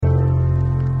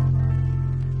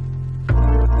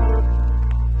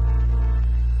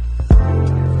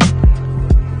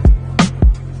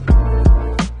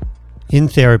In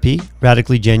therapy,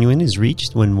 radically genuine is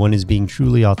reached when one is being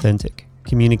truly authentic,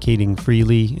 communicating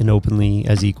freely and openly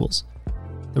as equals.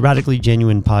 The Radically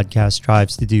Genuine podcast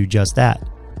strives to do just that.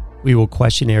 We will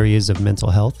question areas of mental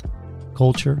health,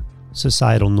 culture,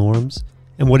 societal norms,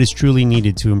 and what is truly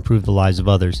needed to improve the lives of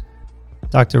others.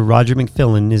 Dr. Roger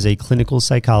McFillin is a clinical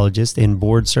psychologist and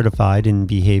board certified in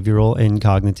behavioral and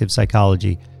cognitive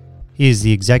psychology. He is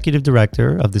the executive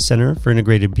director of the Center for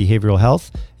Integrated Behavioral Health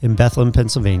in Bethlehem,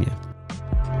 Pennsylvania.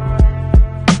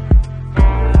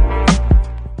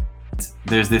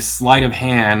 There's this sleight of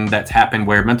hand that's happened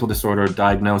where mental disorder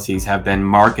diagnoses have been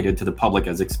marketed to the public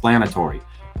as explanatory.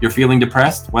 You're feeling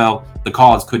depressed? Well, the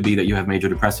cause could be that you have major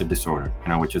depressive disorder,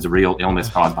 which is a real illness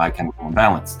caused by a chemical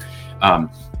imbalance.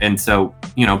 And so,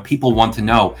 people want to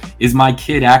know, is my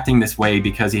kid acting this way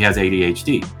because he has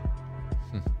ADHD?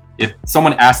 If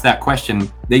someone asks that question,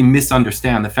 they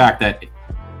misunderstand the fact that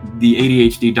the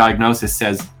ADHD diagnosis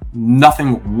says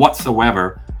nothing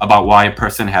whatsoever about why a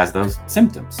person has those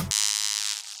symptoms.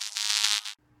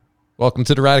 Welcome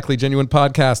to the Radically Genuine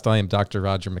podcast. I am Dr.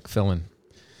 Roger McFillin.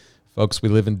 Folks, we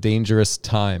live in dangerous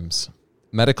times.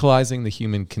 Medicalizing the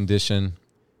human condition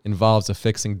involves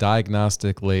affixing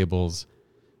diagnostic labels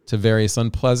to various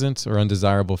unpleasant or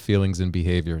undesirable feelings and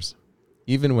behaviors,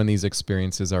 even when these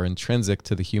experiences are intrinsic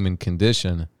to the human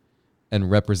condition and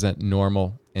represent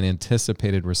normal and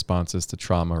anticipated responses to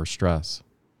trauma or stress.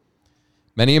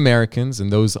 Many Americans and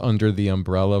those under the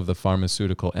umbrella of the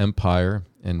pharmaceutical empire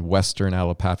and Western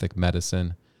allopathic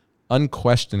medicine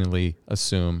unquestionably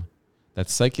assume that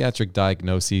psychiatric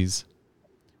diagnoses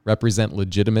represent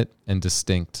legitimate and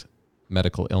distinct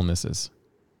medical illnesses.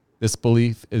 This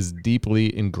belief is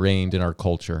deeply ingrained in our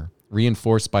culture,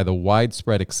 reinforced by the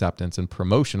widespread acceptance and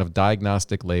promotion of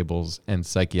diagnostic labels and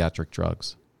psychiatric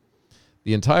drugs.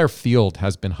 The entire field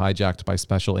has been hijacked by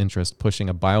special interest pushing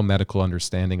a biomedical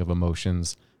understanding of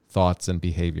emotions, thoughts, and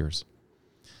behaviors.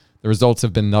 The results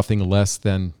have been nothing less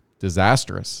than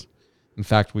disastrous. In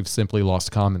fact, we've simply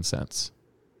lost common sense.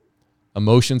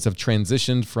 Emotions have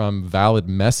transitioned from valid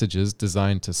messages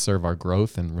designed to serve our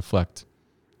growth and reflect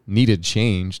needed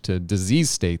change to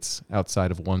disease states outside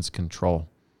of one's control.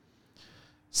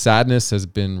 Sadness has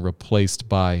been replaced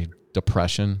by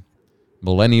depression.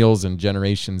 Millennials and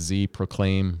Generation Z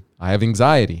proclaim, I have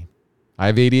anxiety, I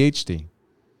have ADHD.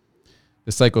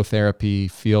 The psychotherapy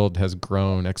field has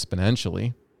grown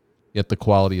exponentially, yet the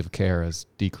quality of care has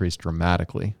decreased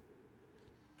dramatically.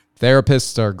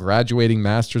 Therapists are graduating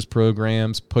master's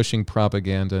programs, pushing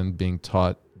propaganda and being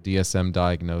taught DSM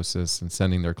diagnosis and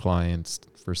sending their clients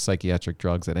for psychiatric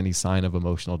drugs at any sign of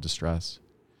emotional distress.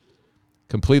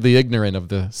 Completely ignorant of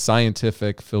the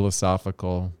scientific,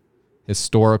 philosophical,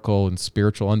 historical, and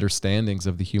spiritual understandings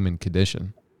of the human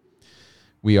condition.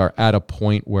 We are at a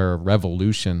point where a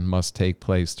revolution must take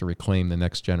place to reclaim the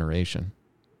next generation.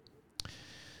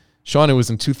 Sean, it was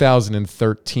in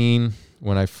 2013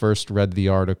 when I first read the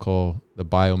article, The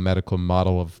Biomedical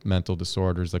Model of Mental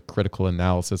Disorders, a critical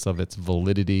analysis of its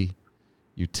validity,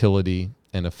 utility,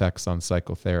 and effects on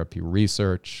psychotherapy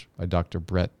research by Dr.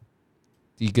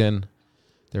 Deacon.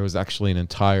 There was actually an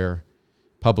entire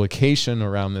publication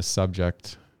around this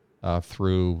subject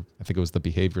through, I think it was The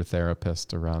Behavior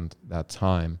Therapist around that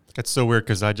time. That's so weird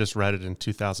because I just read it in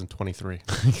 2023.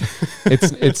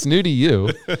 It's new to you,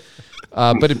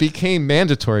 but it became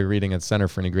mandatory reading at Center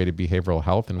for Integrated Behavioral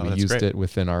Health, and we used it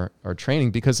within our training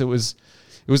because it was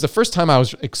the first time I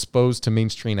was exposed to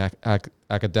mainstream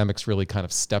academics really kind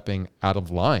of stepping out of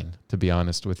line, to be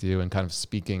honest with you, and kind of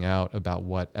speaking out about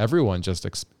what everyone just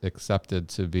accepted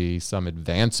to be some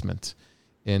advancement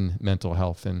in mental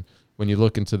health. And when you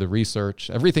look into the research,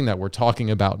 everything that we're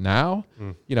talking about now,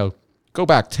 go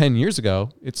back 10 years ago,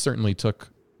 it certainly took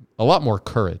a lot more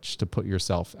courage to put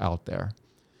yourself out there.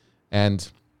 And,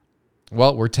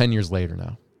 well, we're 10 years later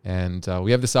now. And we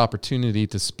have this opportunity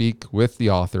to speak with the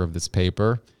author of this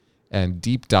paper and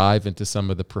deep dive into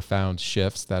some of the profound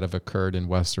shifts that have occurred in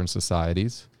Western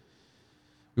societies.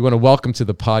 We want to welcome to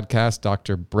the podcast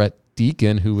Dr.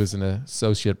 Deacon, who is an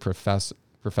associate professor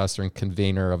and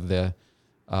convener of the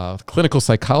clinical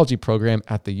psychology program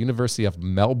at the University of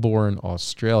Melbourne,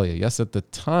 Australia. Yes, at the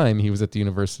time he was at the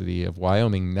University of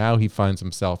Wyoming. Now he finds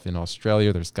himself in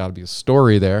Australia. There's got to be a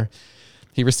story there.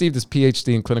 He received his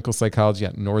PhD in clinical psychology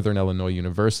at Northern Illinois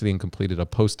University and completed a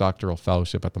postdoctoral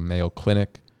fellowship at the Mayo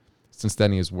Clinic. Since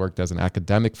then, he has worked as an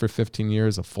academic for 15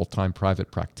 years, a full-time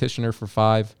private practitioner for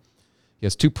 5. He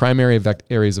has 2 primary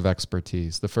areas of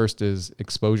expertise. The first is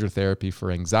exposure therapy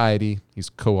for anxiety. He's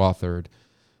co-authored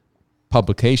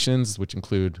publications, which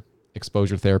include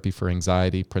Exposure Therapy for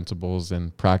Anxiety, Principles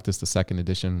and Practice, the second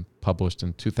edition, published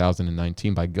in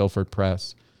 2019 by Guilford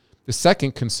Press. The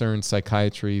second concerns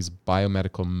psychiatry's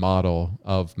biomedical model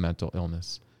of mental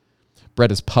illness.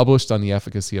 Brett has published on the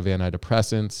efficacy of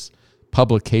antidepressants,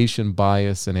 publication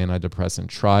bias in antidepressant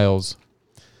trials,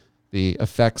 the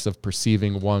effects of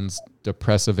perceiving one's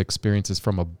depressive experiences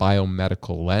from a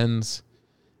biomedical lens,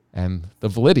 and the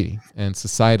validity and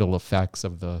societal effects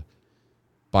of the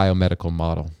biomedical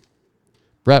model.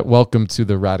 Brett, welcome to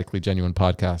the Radically Genuine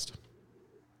podcast.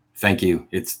 Thank you.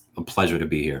 It's a pleasure to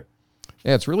be here.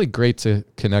 Yeah, it's really great to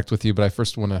connect with you, but I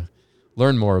first want to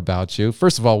learn more about you.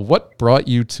 First of all, what brought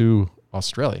you to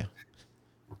Australia?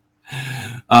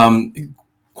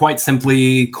 Quite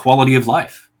simply, quality of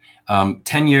life.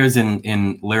 10 years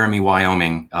in Laramie,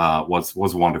 Wyoming was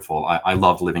wonderful. I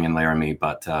loved living in Laramie,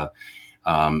 but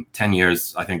 10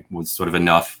 years, I think, was sort of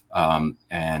enough.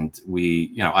 And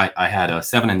I had a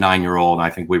 7 and 9-year-old. And I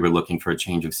think we were looking for a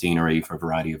change of scenery for a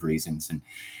variety of reasons. And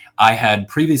I had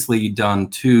previously done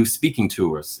 2 speaking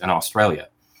tours in Australia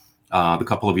the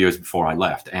couple of years before I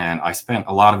left. And I spent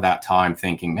a lot of that time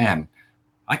thinking, man,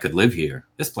 I could live here.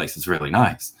 This place is really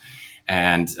nice.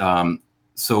 And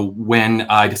so when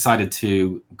I decided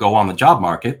to go on the job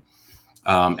market,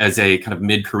 as a kind of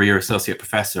mid-career associate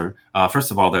professor,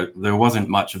 first of all, there wasn't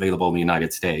much available in the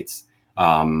United States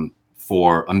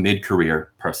for a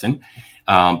mid-career person,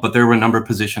 but there were a number of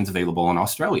positions available in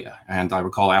Australia. And I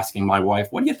recall asking my wife,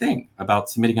 what do you think about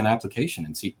submitting an application?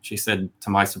 And she said, to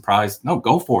my surprise, no,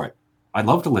 go for it. I'd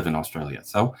love to live in Australia.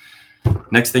 So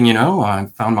next thing you know, I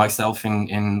found myself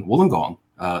in Wollongong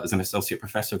as an associate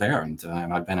professor there. And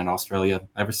I've been in Australia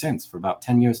ever since for about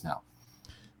 10 years now.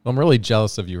 Well, I'm really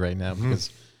jealous of you right now because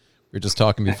we were just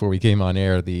talking before we came on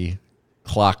air. The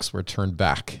clocks were turned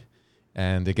back,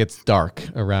 and it gets dark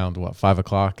around 5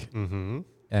 o'clock. Mm-hmm.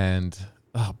 And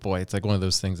oh boy, it's like one of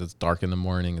those things that's dark in the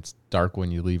morning. It's dark when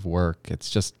you leave work.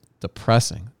 It's just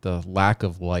depressing. The lack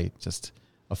of light just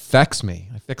affects me.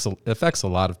 It affects a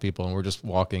lot of people, and we're just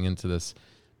walking into this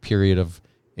period of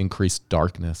increased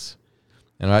darkness.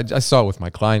 And I saw it with my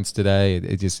clients today.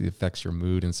 It just affects your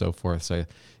mood and so forth. So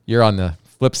you're on the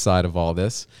flip side of all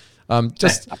this.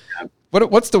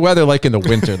 What's the weather like in the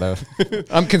winter, though?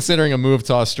 I'm considering a move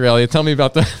to Australia. Tell me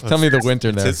the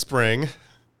winter there. It's spring.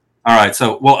 All right.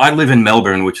 So, I live in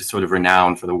Melbourne, which is sort of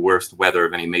renowned for the worst weather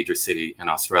of any major city in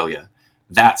Australia.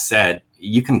 That said,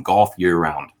 you can golf year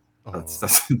round.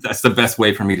 That's the best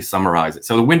way for me to summarize it.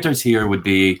 So the winters here would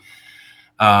be,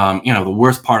 the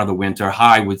worst part of the winter.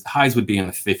 Highs would be in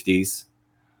the 50s.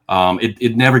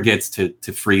 It never gets to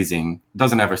freezing. It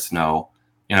doesn't ever snow.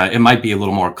 It might be a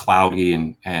little more cloudy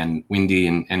and windy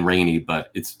and rainy, but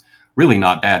it's really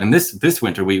not bad. And this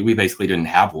winter, we basically didn't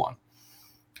have one.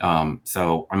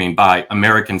 By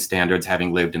American standards,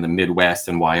 having lived in the Midwest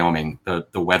and Wyoming, the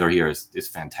weather here is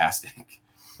fantastic.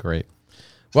 Great.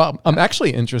 Well, I'm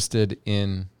actually interested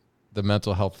in the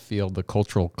mental health field, the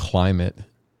cultural climate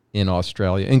in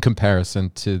Australia in comparison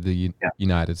to the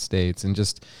United States, and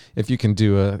just if you can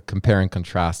do a compare and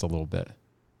contrast a little bit.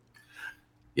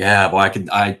 Yeah, well,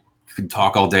 I could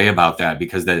talk all day about that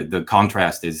because the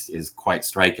contrast is quite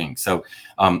striking. So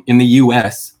in the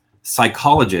US,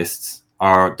 psychologists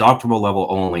are doctoral level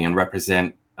only and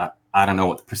represent, I don't know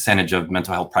what the percentage of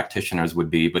mental health practitioners would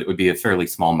be, but it would be a fairly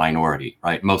small minority,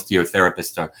 right? Most of your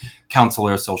therapists are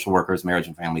counselors, social workers, marriage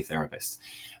and family therapists.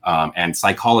 And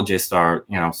psychologists are,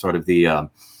 sort of the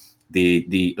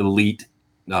elite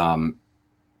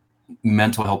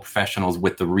mental health professionals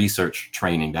with the research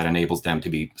training that enables them to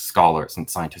be scholars and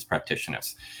scientist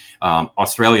practitioners.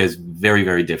 Australia is very,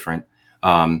 very different.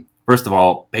 First of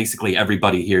all, basically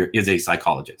everybody here is a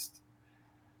psychologist.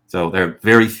 So there are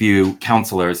very few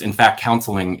counselors. In fact,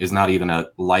 counseling is not even a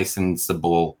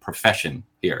licensable profession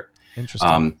here.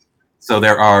 Interesting. So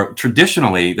there are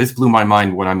traditionally, this blew my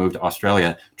mind when I moved to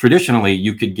Australia. Traditionally,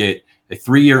 you could get a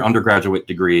 3-year undergraduate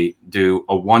degree, do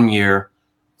a 1-year,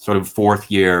 sort of 4th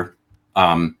year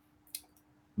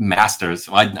master's.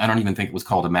 I don't even think it was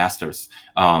called a master's,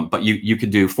 but you could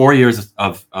do 4 years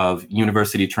of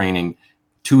university training,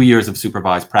 2 years of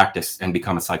supervised practice, and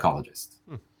become a psychologist.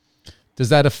 Does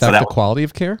that affect the quality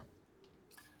of care?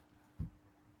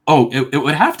 Oh, it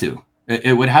would have to.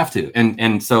 It would have to.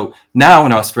 And so now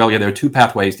in Australia, there are 2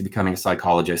 pathways to becoming a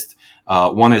psychologist.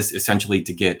 One is essentially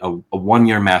to get a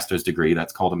 1-year master's degree.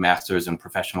 That's called a master's in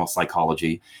professional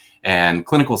psychology. And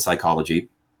clinical psychology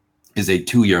is a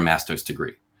 2-year master's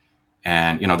degree.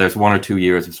 And, there's 1 or 2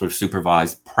 years of sort of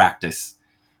supervised practice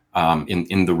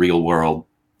in the real world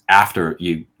after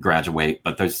you graduate.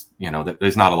 But there's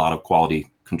not a lot of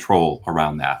quality control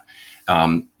around that.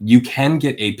 You can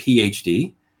get a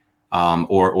PhD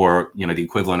or the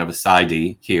equivalent of a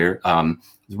PsyD here.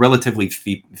 Relatively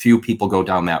few people go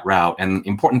down that route. And the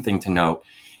important thing to note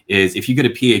is if you get a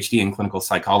PhD in clinical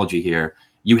psychology here,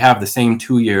 you have the same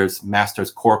 2 years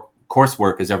master's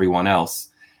coursework as everyone else,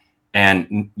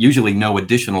 and usually no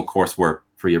additional coursework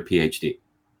for your PhD.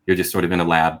 You're just sort of in a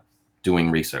lab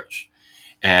doing research.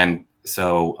 And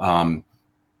so,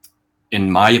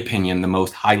 in my opinion, the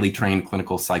most highly trained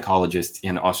clinical psychologists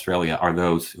in Australia are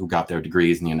those who got their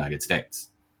degrees in the United States,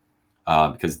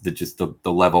 because the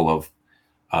level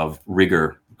of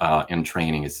rigor in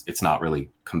training it's not really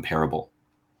comparable.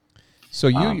 So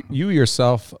you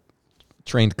yourself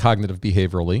trained cognitive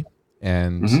behaviorally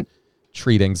and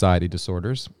treat anxiety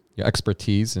disorders, your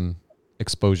expertise in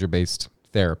exposure-based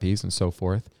therapies and so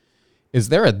forth. Is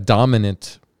there a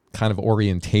dominant kind of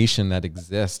orientation that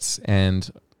exists,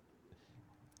 and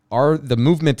are the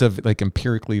movement of like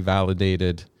empirically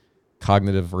validated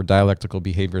cognitive or dialectical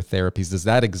behavior therapies, does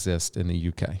that exist in the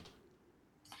UK?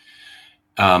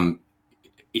 I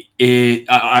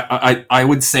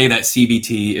would say that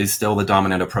CBT is still the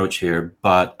dominant approach here,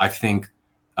 but I think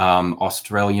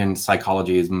Australian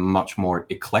psychology is much more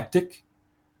eclectic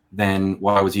than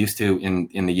what I was used to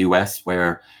in the US,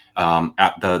 where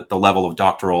at the level of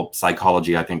doctoral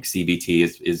psychology, I think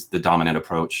CBT is the dominant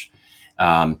approach.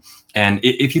 And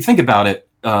if you think about it,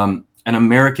 an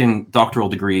American doctoral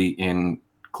degree in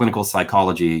clinical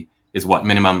psychology is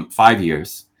minimum 5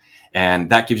 years. And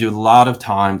that gives you a lot of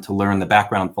time to learn the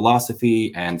background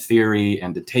philosophy and theory,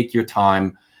 and to take your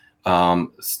time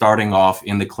starting off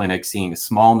in the clinic, seeing a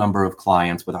small number of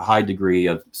clients with a high degree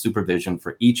of supervision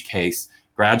for each case,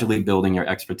 gradually building your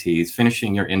expertise,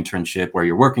 finishing your internship where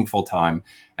you're working full time,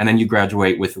 and then you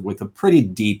graduate with a pretty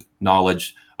deep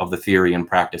knowledge of the theory and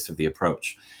practice of the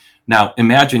approach. Now,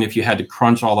 imagine if you had to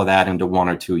crunch all of that into 1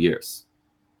 or 2 years.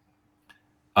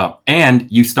 And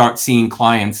you start seeing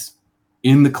clients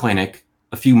in the clinic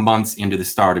a few months into the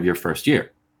start of your first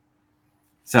year.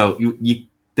 So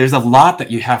there's a lot that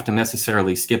you have to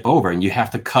necessarily skip over, and you have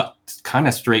to cut kind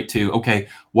of straight to, okay,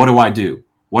 what do I do?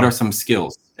 What are some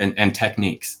skills and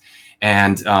techniques?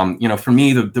 And, for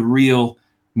me, the real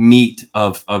meat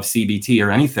of CBT or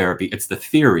any therapy, it's the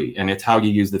theory, and it's how you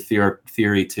use the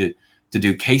theory to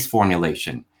do case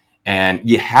formulation. And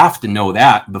you have to know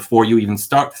that before you even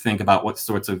start to think about what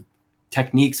sorts of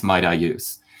techniques might I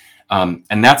use.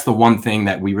 And that's the one thing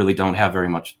that we really don't have very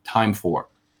much time for.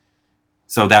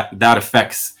 So that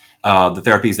affects the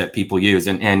therapies that people use.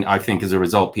 And I think as a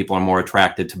result, people are more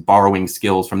attracted to borrowing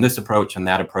skills from this approach and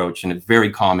that approach. And it's very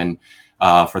common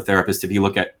for therapists, if you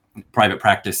look at private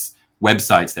practice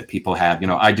websites that people have,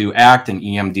 I do ACT and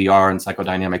EMDR and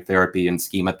psychodynamic therapy and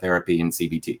schema therapy and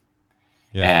CBT.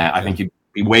 And I think you'd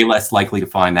be way less likely to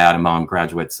find that among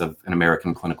graduates of an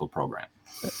American clinical program.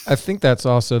 I think that's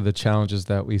also the challenges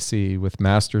that we see with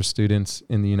master's students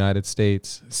in the United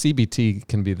States. CBT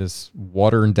can be this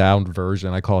watered down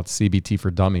version. I call it CBT for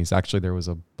Dummies. Actually, there was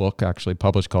a book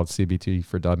published called CBT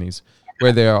for Dummies,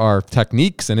 where there are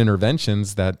techniques and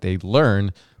interventions that they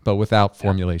learn, but without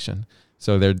formulation.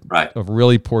 So they're a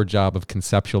really poor job of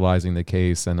conceptualizing the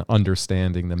case and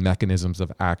understanding the mechanisms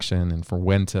of action and for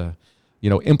when to,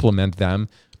 implement them.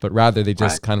 But rather they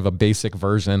just kind of a basic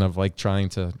version of like trying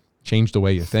to change the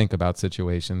way you think about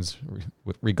situations,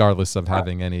 regardless of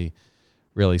having any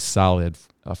really solid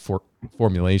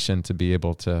formulation to be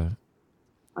able to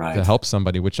help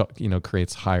somebody, which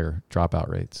creates higher dropout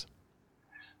rates.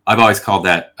 I've always called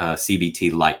that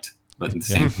CBT light, but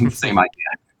same idea.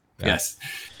 Yes.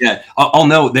 Yeah. I'll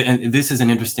note that, and this is an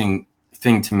interesting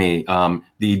thing to me.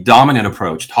 The dominant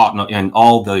approach taught in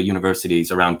all the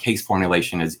universities around case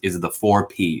formulation is the 4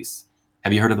 Ps.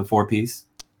 Have you heard of the 4 Ps?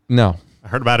 No. I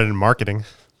heard about it in marketing.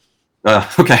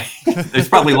 Okay. There's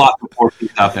probably lots of 4 Ps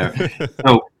out there.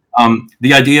 So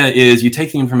the idea is you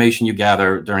take the information you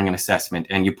gather during an assessment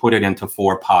and you put it into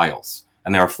 4 piles.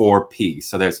 And there are 4 Ps.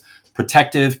 So there's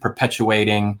protective,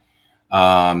 perpetuating,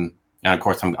 and of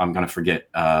course I'm going to forget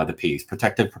the Ps.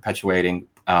 Protective, perpetuating.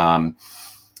 Now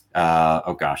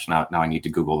I need to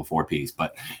Google the 4 Ps.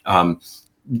 But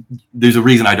there's a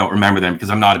reason I don't remember them, because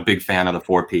I'm not a big fan of the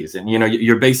 4 Ps. And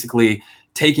you're basically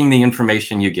taking the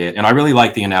information you get. And I really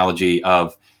like the analogy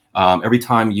of every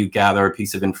time you gather a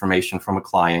piece of information from a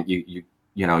client,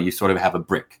 you sort of have a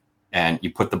brick, and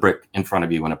you put the brick in front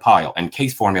of you in a pile. And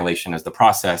case formulation is the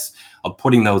process of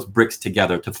putting those bricks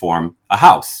together to form a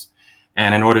house.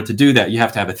 And in order to do that, you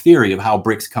have to have a theory of how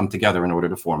bricks come together in order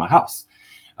to form a house.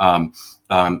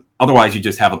 Otherwise, you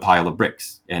just have a pile of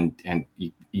bricks, and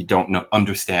you don't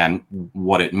understand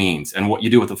what it means. And what you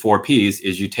do with the 4 Ps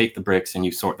is you take the bricks and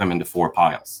you sort them into 4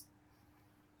 piles.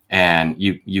 and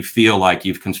you feel like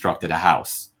you've constructed a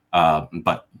house,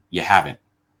 but you haven't.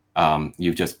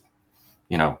 You've just,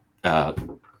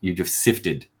 you just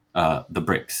sifted the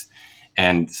bricks.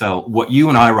 And so what you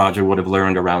and I, Roger, would have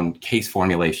learned around case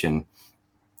formulation,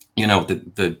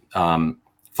 the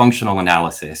functional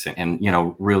analysis and,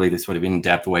 really the sort of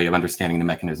in-depth way of understanding the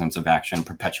mechanisms of action,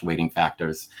 perpetuating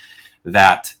factors,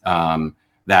 that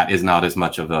is not as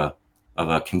much of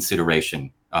a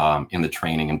consideration in the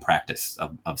training and practice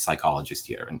of psychologists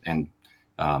here. And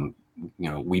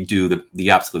we do the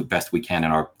absolute best we can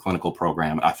in our clinical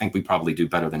program. I think we probably do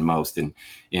better than most in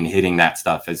hitting that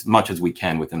stuff as much as we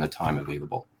can within the time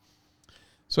available.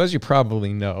 So as you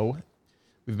probably know,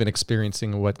 we've been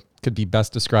experiencing what could be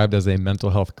best described as a mental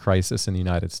health crisis in the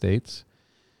United States.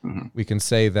 Mm-hmm. We can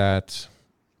say that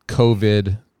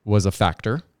COVID was a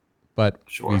factor, but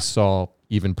we saw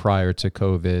even prior to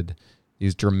COVID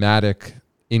these dramatic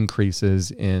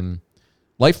increases in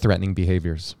life-threatening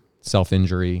behaviors,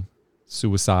 self-injury,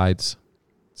 suicides,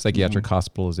 psychiatric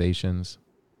hospitalizations,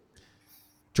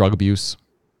 drug abuse.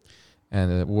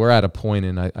 And we're at a point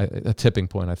a tipping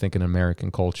point, I think, in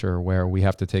American culture where we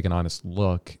have to take an honest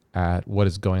look at what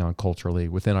is going on culturally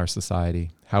within our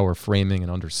society, how we're framing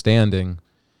and understanding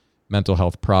mental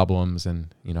health problems,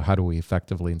 and how do we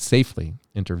effectively and safely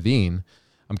intervene.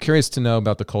 I'm curious to know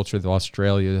about the culture of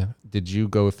Australia. Did you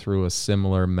go through a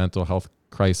similar mental health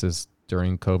crisis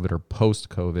during COVID or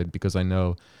post-COVID? Because I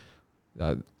know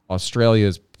Australia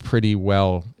is pretty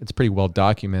well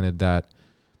documented that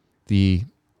the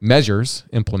measures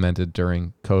implemented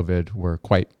during COVID were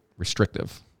quite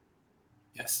restrictive.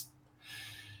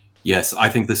 Yes, I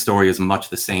think the story is much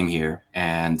the same here.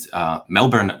 And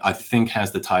Melbourne, I think,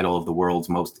 has the title of the world's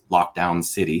most locked down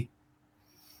city.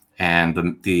 And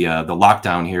the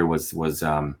lockdown here was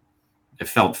it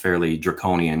felt fairly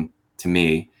draconian to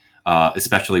me,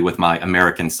 especially with my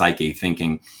American psyche,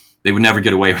 thinking they would never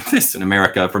get away with this in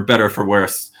America, for better or for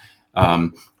worse.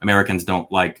 Americans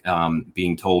don't like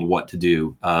being told what to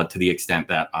do to the extent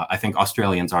that I think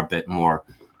Australians are a bit more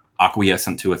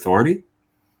acquiescent to authority.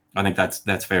 I think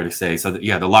that's fair to say. So the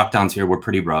lockdowns here were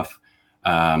pretty rough,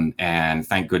 and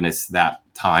thank goodness that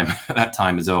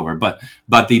time is over. But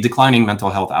the declining mental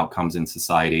health outcomes in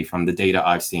society, from the data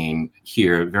I've seen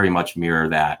here, very much mirror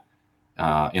that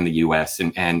in the U.S.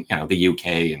 and the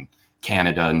U.K. and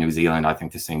Canada and New Zealand. I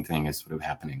think the same thing is sort of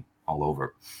happening all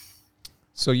over.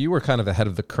 So you were kind of ahead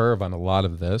of the curve on a lot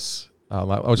of this. I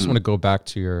just want to go back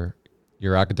to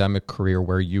your academic career,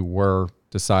 where you were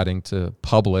deciding to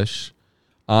publish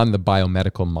on the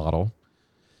biomedical model.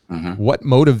 Mm-hmm. What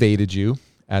motivated you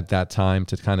at that time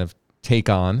to kind of take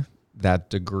on that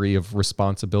degree of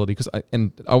responsibility? Because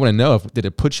I want to know, did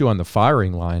it put you on the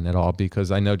firing line at all?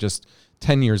 Because I know just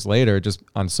 10 years later, just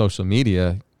on social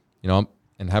media,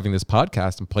 and having this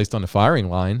podcast, I'm placed on the firing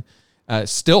line.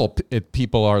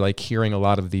 People are like hearing a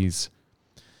lot of these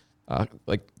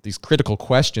critical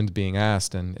questions being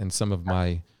asked, and some of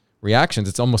my reactions,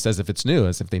 it's almost as if it's new,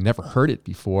 as if they never heard it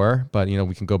before. But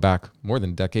we can go back more than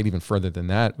a decade, even further than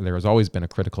that. There has always been a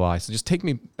critical eye. So just take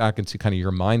me back into kind of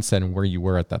your mindset and where you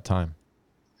were at that time.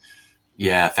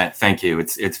 Yeah, thank you.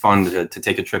 It's fun to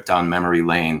take a trip down memory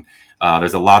lane.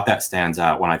 There's a lot that stands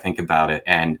out when I think about it,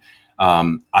 and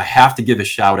I have to give a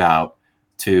shout out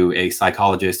to a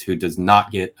psychologist who does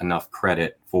not get enough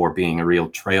credit for being a real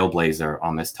trailblazer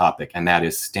on this topic, and that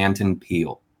is Stanton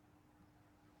Peele.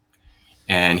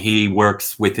 And he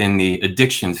works within the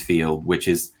addictions field,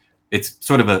 it's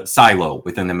sort of a silo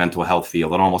within the mental health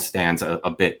field. It almost stands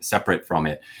a bit separate from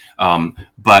it.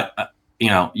 But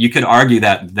you could argue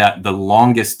that the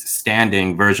longest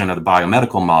standing version of the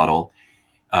biomedical model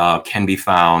can be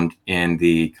found in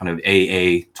the kind of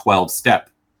AA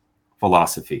 12-step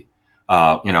philosophy.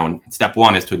 Step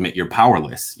one is to admit you're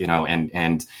powerless,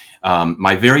 and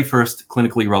my very first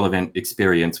clinically relevant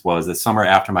experience was the summer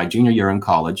after my junior year in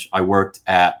college. I worked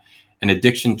at an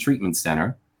addiction treatment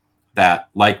center that,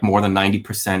 like more than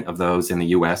 90% of those in the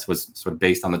US, was sort of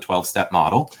based on the 12-step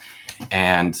model.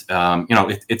 And,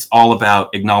 it's all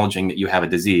about acknowledging that you have a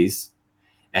disease,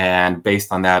 and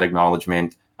based on that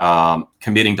acknowledgement,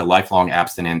 committing to lifelong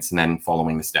abstinence and then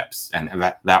following the steps. And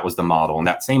that was the model. And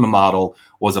that same model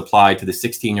was applied to the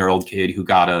 16-year-old kid who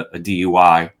got a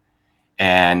DUI,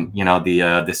 and, the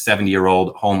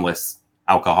 70-year-old homeless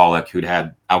alcoholic who'd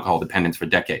had alcohol dependence for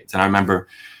decades. And I remember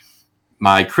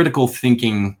my critical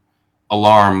thinking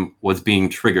alarm was being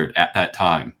triggered at that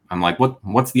time. I'm like,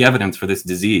 what's the evidence for this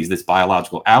disease, this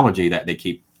biological allergy that they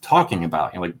keep talking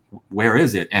about? Where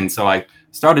is it? And so I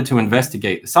started to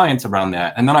investigate the science around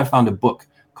that. And then I found a book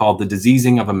called The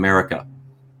Diseasing of America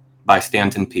by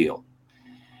Stanton Peele.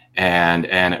 and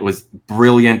it was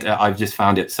brilliant. I've just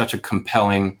found it such a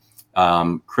compelling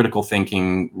critical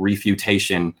thinking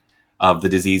refutation of the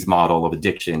disease model of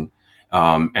addiction,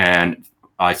 and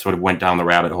I sort of went down the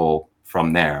rabbit hole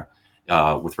from there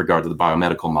with regard to the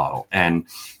biomedical model. And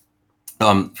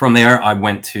from there, I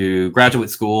went to graduate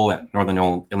school at Northern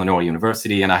Illinois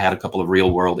University, and I had a couple of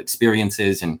real world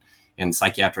experiences in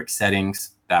psychiatric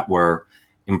settings that were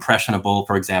impressionable.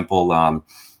 For example,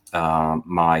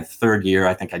 my third year,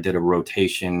 I think I did a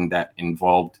rotation that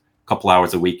involved a couple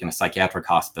hours a week in a psychiatric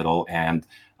hospital. And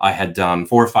I had done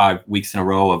 4 or 5 weeks in a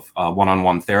row of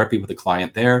one-on-one therapy with a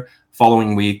client there.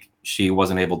 Following week, she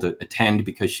wasn't able to attend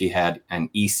because she had an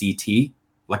ECT,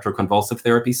 electroconvulsive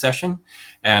therapy session.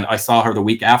 And I saw her the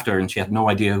week after, and she had no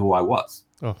idea who I was.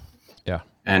 Oh, yeah.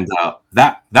 And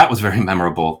that was very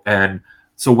memorable. And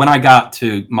so when I got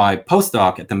to my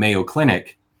postdoc at the Mayo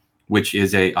Clinic, which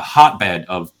is a hotbed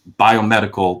of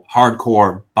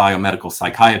hardcore biomedical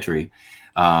psychiatry,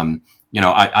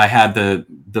 I had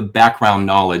the background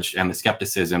knowledge and the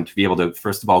skepticism to be able to,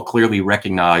 first of all, clearly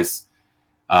recognize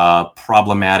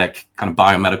problematic kind of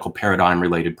biomedical paradigm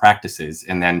related practices,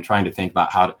 and then trying to think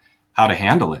about how to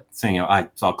handle it. So, I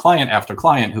saw client after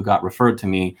client who got referred to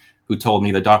me who told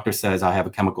me the doctor says I have a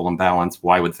chemical imbalance.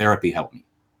 Why would therapy help me?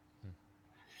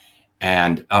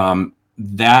 And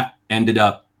that ended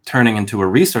up turning into a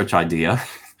research idea,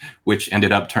 which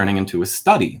ended up turning into a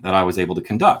study that I was able to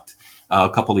conduct a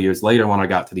couple of years later when I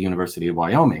got to the University of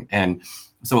Wyoming. And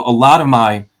so a lot of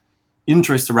my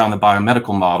interests around the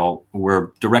biomedical model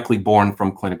were directly born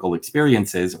from clinical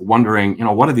experiences, wondering,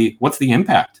 what's the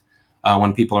impact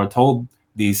when people are told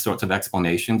these sorts of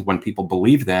explanations, when people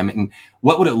believe them, and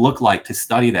what would it look like to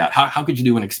study that? How could you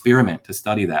do an experiment to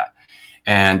study that?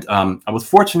 And I was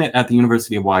fortunate at the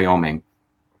University of Wyoming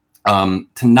to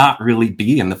not really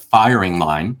be in the firing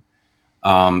line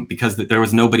because there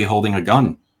was nobody holding a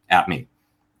gun at me.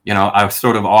 I was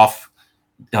sort of off,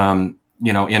 in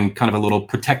kind of a little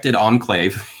protected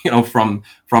enclave, from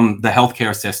the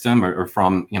healthcare system or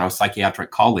from,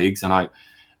 psychiatric colleagues. And I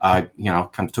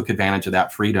kind of took advantage of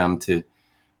that freedom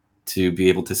to be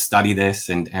able to study this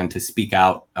and to speak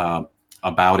out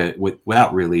about it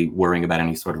without really worrying about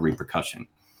any sort of repercussion.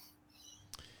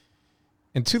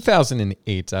 In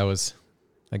 2008, I was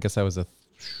a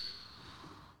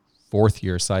fourth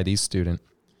year PsyD student.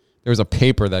 There was a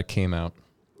paper that came out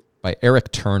by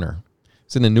Eric Turner.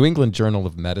 It's in the New England Journal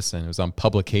of Medicine. It was on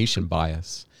publication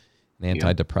bias and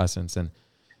antidepressants. And,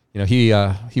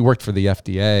 he worked for the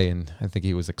FDA, and I think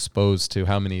he was exposed to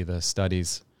how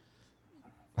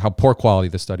poor quality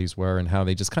the studies were, and how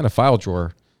they just kind of file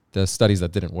drawer the studies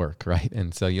that didn't work, right?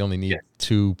 And so you only need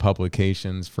 2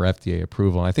 publications for FDA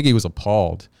approval. And I think he was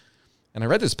appalled. And I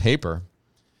read this paper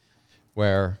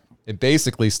where it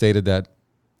basically stated that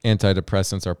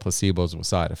antidepressants are placebos with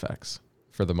side effects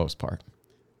for the most part.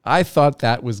 I thought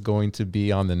that was going to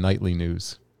be on the nightly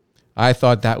news. I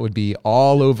thought that would be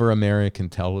all over American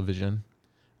television.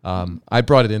 I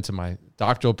brought it into my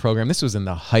doctoral program. This was in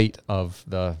the height of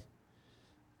the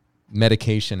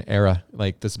medication era,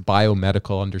 like this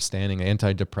biomedical understanding.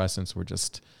 Antidepressants were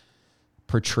just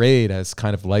portrayed as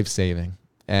kind of life-saving.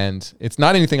 And it's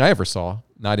not anything I ever saw,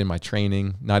 not in my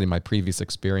training, not in my previous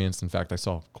experience. In fact, I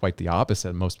saw quite the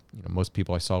opposite. Most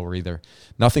people I saw were either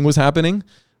nothing was happening,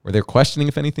 or they're questioning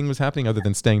if anything was happening other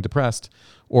than staying depressed,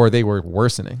 or they were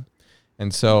worsening.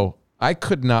 And so I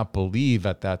could not believe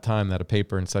at that time that a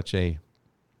paper in such a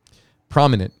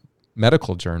prominent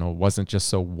medical journal wasn't just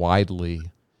so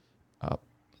widely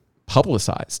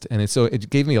publicized. And so it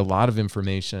gave me a lot of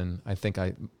information. I think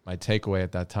my takeaway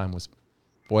at that time was,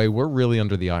 boy, we're really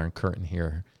under the Iron Curtain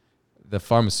here. The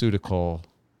pharmaceutical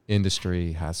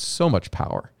industry has so much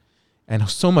power and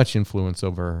so much influence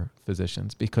over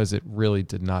physicians because it really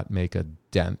did not make a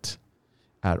dent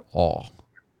at all.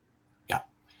 Yeah.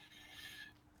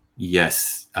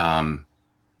 Yes.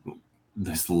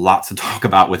 There's lots to talk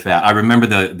about with that. I remember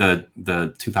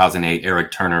the 2008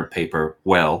 Eric Turner paper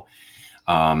well,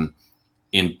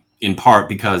 in part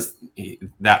because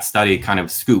that study kind of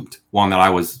scooped one that I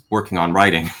was working on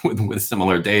writing with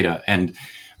similar data. And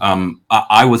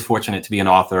I was fortunate to be an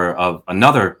author of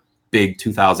another big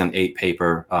 2008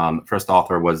 paper. First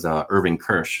author was Irving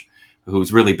Kirsch,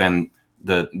 who's really been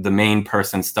the main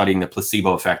person studying the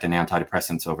placebo effect in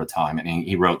antidepressants over time. And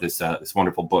he wrote this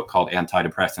wonderful book called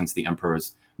Antidepressants, the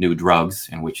Emperor's New Drugs,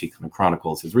 in which he kind of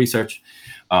chronicles his research.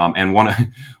 And one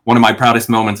of my proudest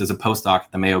moments as a postdoc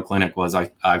at the Mayo Clinic was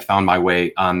I found my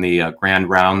way on the Grand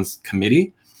Rounds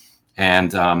committee,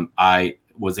 and I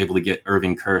was able to get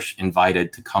Irving Kirsch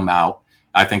invited to come out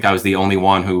I think I was the only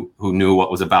one who knew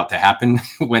what was about to happen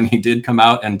when he did come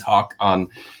out and talk on.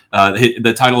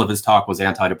 The title of his talk was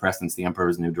 "Antidepressants: The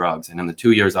Emperor's New Drugs," and in the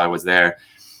 2 years I was there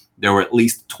were at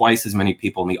least twice as many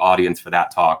people in the audience for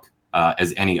that talk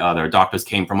as any other. Doctors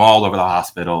came from all over the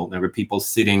hospital. There were people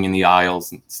sitting in the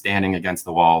aisles and standing against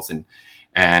the walls,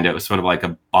 and it was sort of like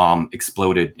a bomb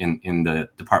exploded in the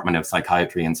Department of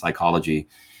Psychiatry and Psychology.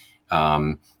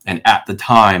 And at the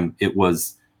time, it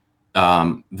was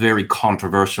very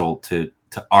controversial to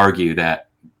argue that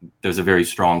there's a very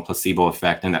strong placebo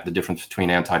effect and that the difference between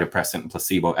antidepressant and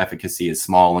placebo efficacy is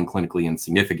small and clinically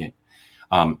insignificant.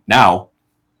 Now,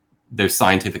 there's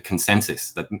scientific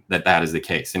consensus that is the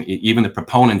case. And even the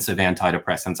proponents of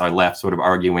antidepressants are left sort of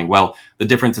arguing, well, the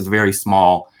difference is very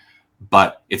small,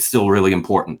 but it's still really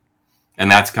important.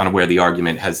 And that's kind of where the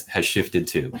argument has shifted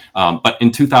to. But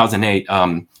in 2008,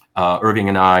 Irving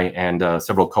and I and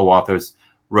several co-authors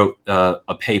wrote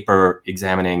a paper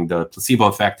examining the placebo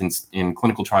effect in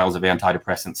clinical trials of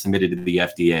antidepressants submitted to the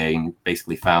FDA, and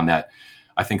basically found that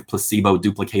I think placebo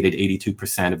duplicated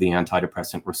 82% of the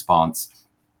antidepressant response.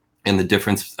 And the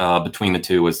difference between the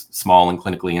two was small and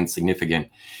clinically insignificant.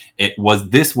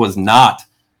 This was not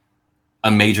a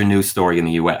major news story in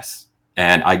the US.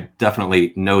 And I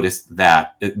definitely noticed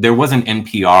that. There was an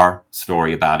NPR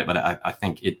story about it, but I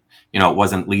think it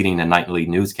wasn't leading a nightly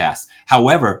newscast.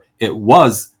 However, it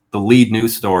was the lead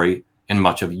news story in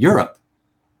much of Europe,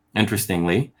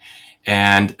 interestingly.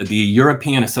 And the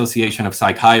European Association of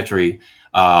Psychiatry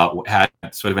had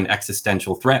sort of an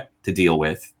existential threat to deal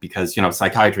with, because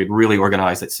psychiatry had really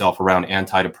organized itself around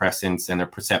antidepressants and their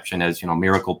perception as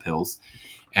miracle pills.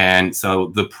 And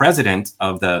so the president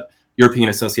of the European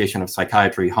Association of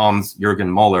Psychiatry,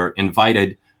 Hans-Jürgen Müller,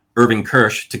 invited Irving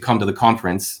Kirsch to come to the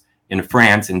conference in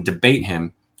France and debate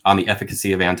him on the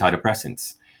efficacy of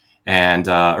antidepressants. And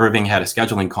Irving had a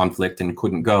scheduling conflict and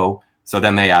couldn't go. So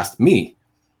then they asked me,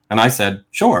 and I said,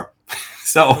 sure.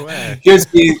 So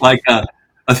here's me, like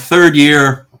a third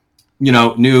year,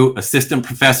 new assistant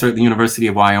professor at the University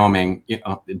of Wyoming,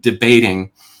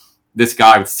 debating this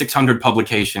guy with 600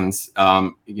 publications,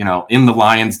 in the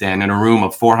lion's den in a room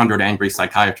of 400 angry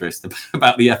psychiatrists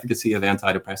about the efficacy of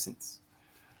antidepressants.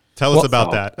 Tell us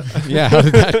about that. Yeah, how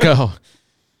did that go?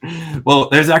 Well,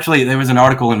 there was an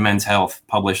article in Men's Health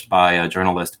published by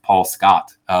journalist Paul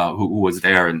Scott, who was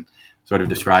there and sort of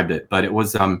described it. But it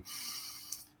was,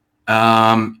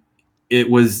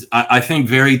 I think,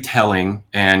 very telling.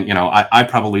 And, I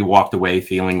probably walked away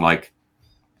feeling like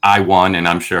I won, and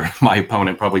I'm sure my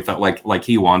opponent probably felt like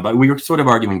he won. But we were sort of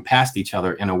arguing past each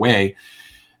other in a way.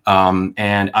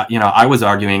 I was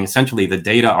arguing essentially the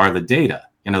data are the data.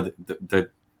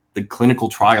 The clinical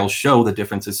trials show the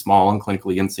difference is small and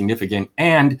clinically insignificant.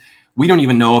 And we don't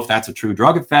even know if that's a true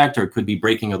drug effect, or it could be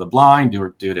breaking of the blind or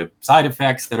due to side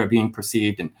effects that are being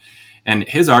perceived. And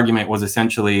his argument was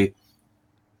essentially,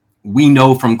 we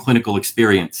know from clinical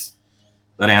experience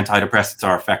that antidepressants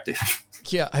are effective.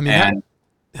 Yeah, I mean,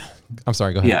 I'm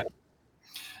sorry, go ahead.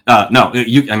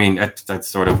 Yeah. That's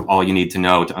sort of all you need to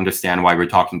know to understand why we're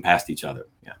talking past each other.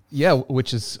 Yeah. Yeah,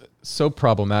 which is so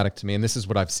problematic to me. And this is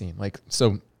what I've seen.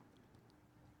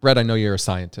 Brett, I know you're a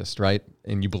scientist, right?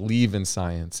 And you believe in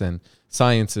science, and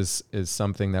science is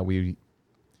something that we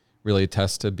really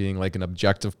attest to being like an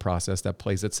objective process that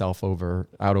plays itself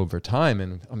out over time.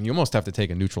 And you almost have to take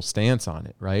a neutral stance on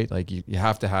it, right? Like you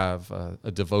have to have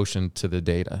a devotion to the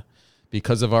data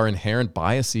because of our inherent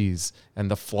biases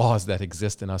and the flaws that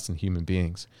exist in us and human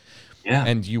beings. Yeah.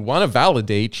 And you want to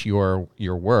validate your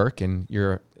work, and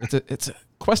it's a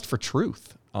quest for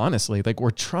truth. Honestly, like we're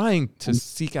trying to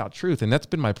seek out truth. And that's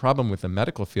been my problem with the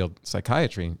medical field,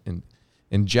 psychiatry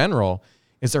in general,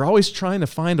 is they're always trying to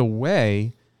find a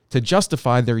way to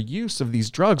justify their use of these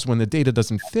drugs when the data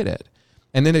doesn't fit it.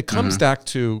 And then it comes back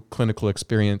to clinical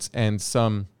experience, and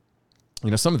some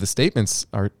of the statements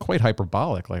are quite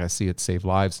hyperbolic, like I see it save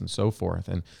lives and so forth.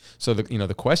 And so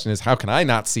the question is, how can I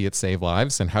not see it save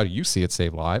lives, and how do you see it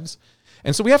save lives?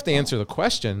 And so we have to answer the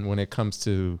question when it comes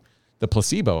to the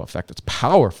placebo effect. It's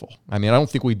powerful. I mean, I don't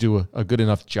think we do a good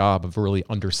enough job of really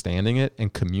understanding it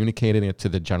and communicating it to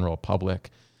the general public.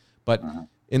 But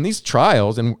in these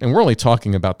trials, and we're only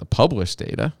talking about the published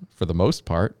data for the most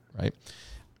part, right?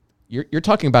 You're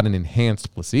talking about an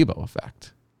enhanced placebo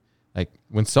effect. Like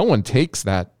when someone takes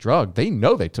that drug, they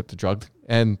know they took the drug,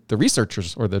 and the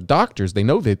researchers or the doctors, they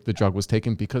know that the drug was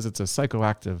taken because it's a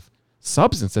psychoactive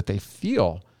substance that they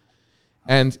feel.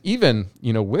 And even,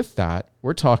 with that,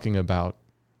 we're talking about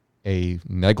a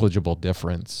negligible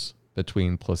difference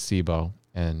between placebo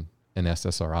and an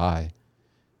SSRI.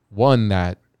 One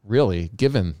that really,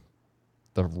 given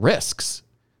the risks,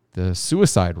 the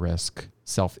suicide risk,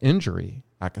 self-injury,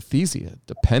 akathisia,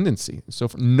 dependency, and so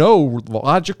forth. No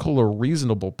logical or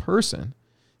reasonable person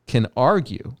can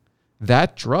argue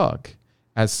that drug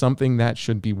as something that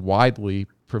should be widely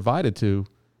provided to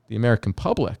the American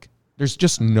public. There's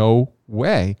just no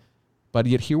way. But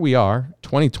yet here we are,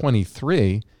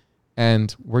 2023,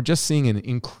 and we're just seeing an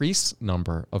increased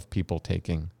number of people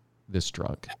taking this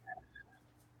drug.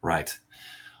 Right.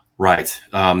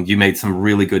 You made some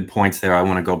really good points there. I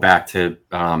want to go back to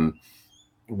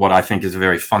what I think is a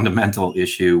very fundamental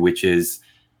issue, which is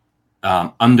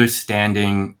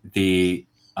understanding the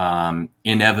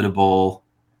inevitable,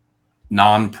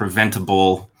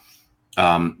 non-preventable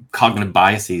cognitive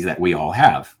biases that we all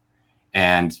have.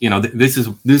 And, this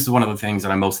is one of the things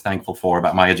that I'm most thankful for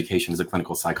about my education as a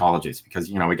clinical psychologist,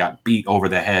 because, we got beat over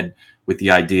the head with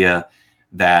the idea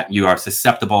that you are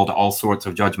susceptible to all sorts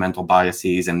of judgmental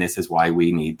biases. And this is why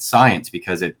we need science,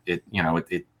 because it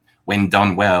when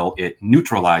done well, it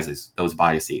neutralizes those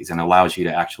biases and allows you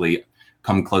to actually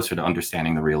come closer to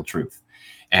understanding the real truth.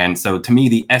 And so to me,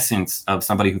 the essence of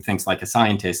somebody who thinks like a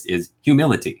scientist is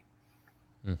humility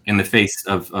in the face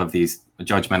of these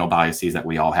judgmental biases that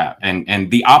we all have.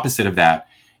 And the opposite of that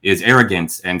is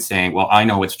arrogance and saying, well, I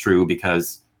know it's true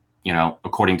because,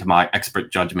 according to my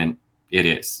expert judgment, it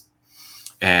is.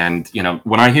 And,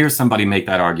 when I hear somebody make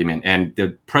that argument, and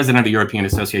the president of the European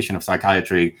Association of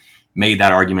Psychiatry made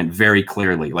that argument very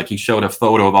clearly, like he showed a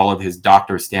photo of all of his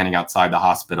doctors standing outside the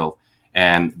hospital.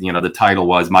 And, the title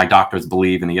was, "My Doctors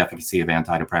Believe in the Efficacy of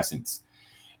Antidepressants."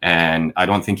 And I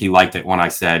don't think he liked it when I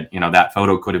said, that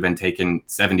photo could have been taken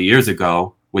 70 years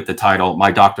ago with the title, "My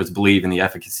Doctors Believe in the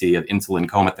Efficacy of Insulin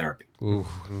Coma Therapy." Ooh,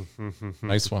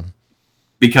 nice one.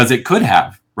 Because it could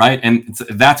have, right? And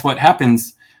that's what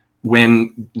happens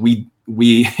when we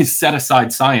set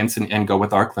aside science and go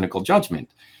with our clinical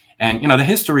judgment. And, the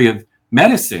history of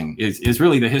medicine is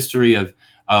really the history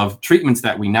of treatments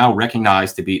that we now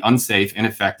recognize to be unsafe,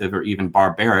 ineffective, or even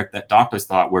barbaric that doctors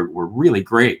thought were really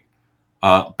great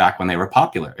back when they were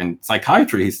popular. And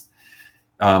psychiatry is,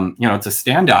 it's a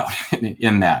standout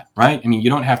in that, right? I mean, you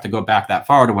don't have to go back that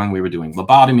far to when we were doing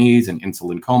lobotomies and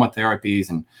insulin coma therapies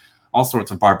and all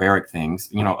sorts of barbaric things.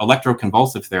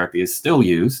 Electroconvulsive therapy is still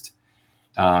used.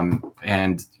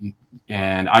 And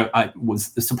I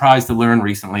was surprised to learn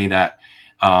recently that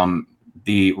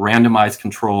the randomized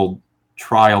controlled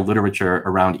trial literature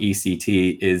around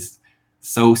ECT is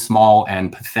so small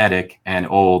and pathetic and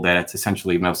old that it's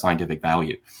essentially of no scientific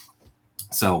value.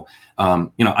 So,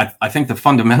 I think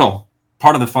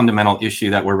part of the fundamental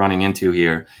issue that we're running into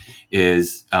here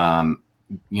is,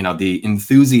 the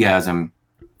enthusiasm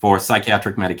for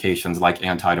psychiatric medications like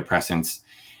antidepressants.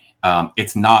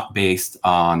 It's not based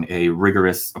on a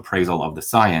rigorous appraisal of the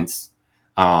science,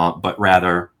 but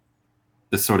rather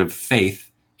the sort of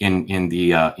faith in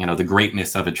the the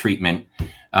greatness of a treatment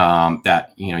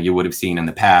that you would have seen in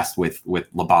the past with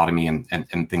lobotomy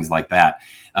and things like that.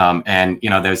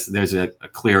 There's a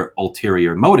clear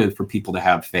ulterior motive for people to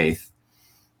have faith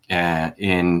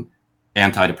in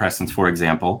antidepressants, for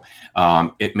example.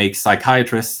 It makes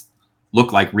psychiatrists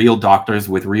look like real doctors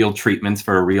with real treatments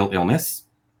for a real illness.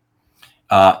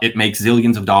 It makes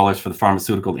zillions of dollars for the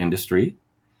pharmaceutical industry.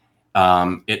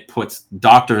 It puts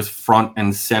doctors front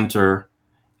and center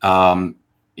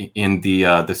in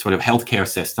the sort of healthcare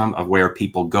system of where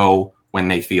people go when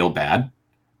they feel bad.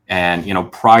 And,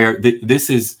 this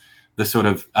is the sort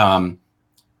of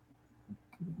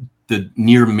the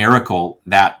near miracle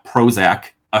that Prozac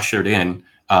ushered in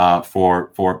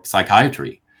for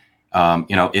psychiatry.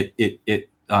 It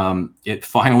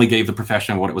finally gave the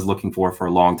profession what it was looking for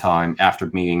a long time after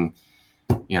being,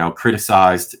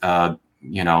 criticized, in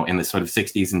the sort of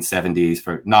 60s and 70s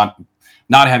for not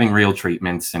having real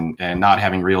treatments and not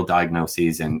having real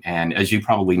diagnoses. And as you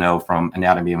probably know from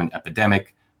Anatomy of an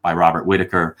Epidemic by Robert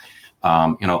Whitaker,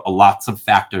 lots of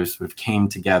factors sort of came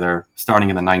together starting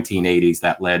in the 1980s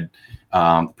that led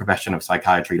the profession of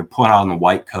psychiatry to put on the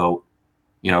white coat,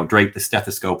 drape the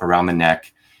stethoscope around the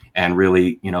neck, and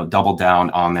really, double down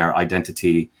on their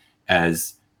identity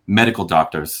as medical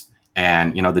doctors.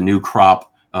 And, the new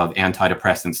crop of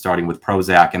antidepressants, starting with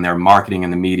Prozac, and their marketing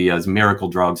in the media as miracle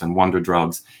drugs and wonder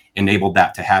drugs, enabled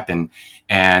that to happen.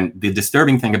 And the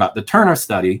disturbing thing about the Turner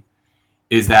study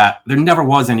is that there never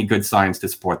was any good science to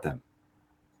support them.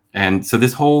 And so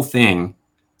this whole thing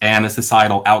and the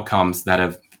societal outcomes that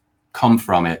have come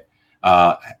from it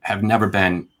have never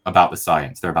been about the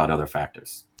science. They're about other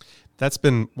factors. That's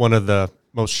been one of the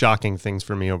most shocking things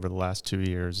for me over the last 2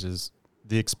 years is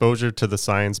the exposure to the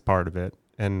science part of it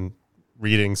and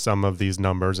reading some of these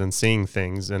numbers and seeing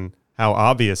things and how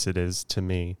obvious it is to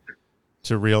me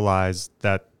to realize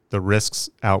that the risks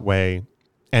outweigh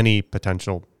any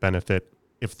potential benefit,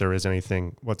 if there is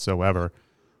anything whatsoever.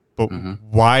 But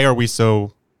why are we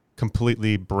so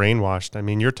completely brainwashed? I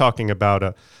mean, you're talking about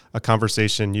a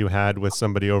conversation you had with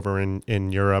somebody over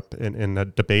in Europe in a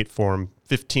debate forum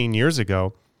 15 years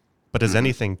ago, but has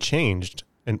anything changed?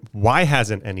 And why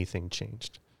hasn't anything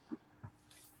changed?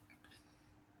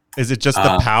 Is it just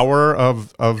the power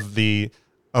of the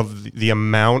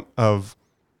amount of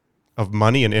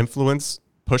money and influence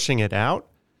pushing it out?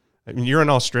 I mean, you're in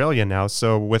Australia now,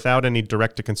 so without any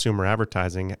direct-to-consumer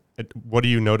advertising, what are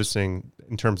you noticing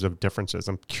in terms of differences?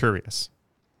 I'm curious.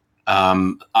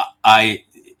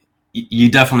 You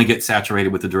definitely get saturated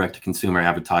with the direct-to-consumer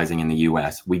advertising in the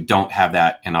U.S. We don't have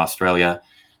that in Australia,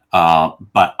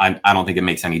 but I don't think it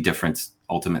makes any difference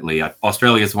ultimately.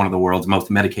 Australia is one of the world's most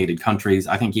medicated countries,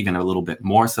 I think even a little bit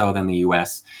more so than the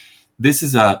U.S. This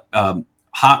is a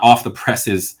hot off the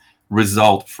presses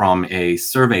result from a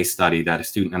survey study that a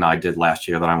student and I did last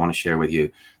year that I want to share with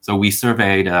you. So we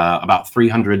surveyed about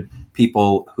 300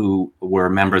 people who were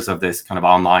members of this kind of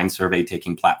online survey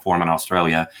taking platform in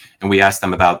Australia. And we asked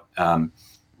them about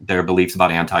their beliefs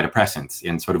about antidepressants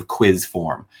in sort of quiz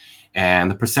form. And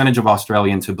the percentage of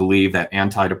Australians who believe that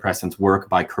antidepressants work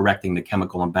by correcting the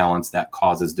chemical imbalance that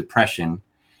causes depression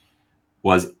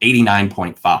was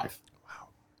 89.5.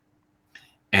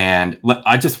 And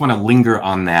I just want to linger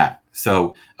on that.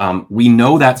 So we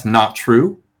know that's not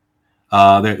true.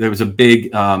 There was a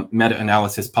big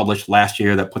meta-analysis published last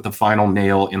year that put the final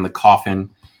nail in the coffin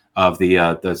of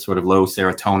the sort of low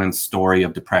serotonin story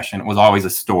of depression. It was always a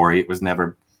story. It was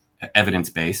never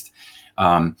evidence-based.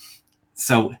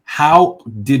 So how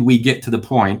did we get to the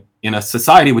point in a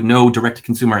society with no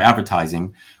direct-to-consumer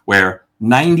advertising where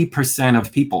 90% of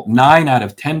people, 9 out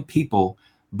of 10 people,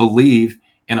 believe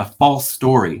in a false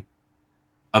story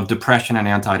of depression and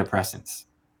antidepressants?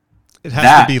 It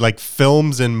has to be like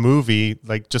films and movie,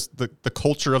 like just the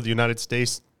culture of the United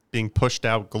States being pushed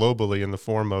out globally in the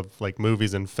form of like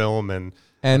movies and film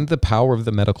and the power of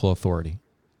the medical authority.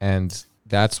 And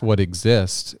that's what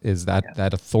exists, is that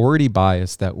authority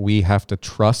bias that we have to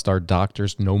trust our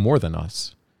doctors know more than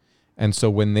us. And so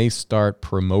when they start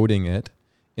promoting it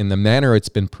in the manner it's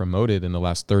been promoted in the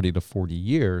last 30 to 40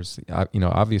 years,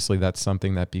 obviously that's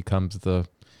something that becomes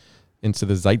into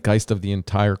the zeitgeist of the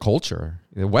entire culture,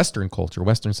 the Western culture,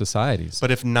 Western societies.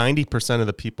 But if 90% of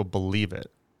the people believe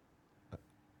it,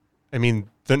 I mean,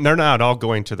 they're not all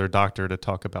going to their doctor to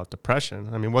talk about depression.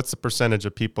 I mean, what's the percentage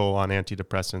of people on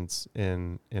antidepressants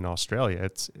in Australia?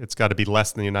 It's got to be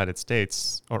less than the United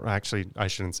States. Or actually, I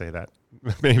shouldn't say that.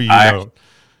 Maybe I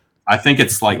think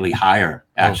it's slightly higher,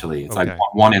 actually. It's like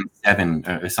 1 in 7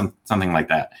 or something like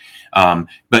that.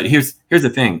 But here's the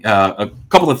thing. A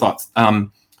couple of thoughts.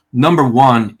 Number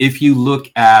one, if you look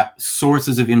at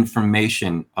sources of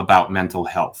information about mental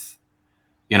health,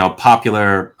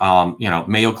 popular,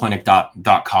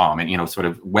 MayoClinic.com and, sort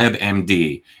of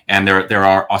WebMD, and there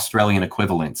are Australian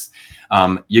equivalents.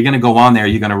 You're going to go on there,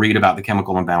 you're going to read about the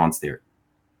chemical imbalance theory.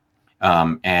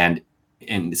 And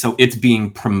so it's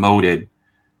being promoted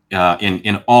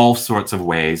in all sorts of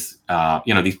ways.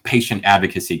 These patient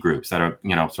advocacy groups that are,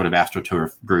 sort of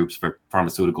AstroTurf groups for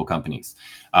pharmaceutical companies.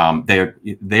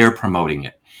 They're promoting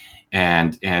it.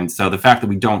 And so the fact that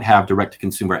we don't have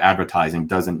direct-to-consumer advertising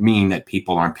doesn't mean that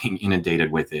people aren't being inundated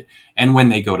with it. And when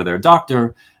they go to their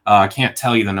doctor, I can't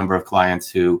tell you the number of clients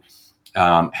who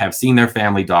have seen their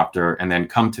family doctor and then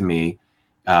come to me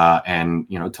and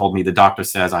told me the doctor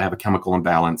says I have a chemical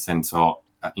imbalance, and so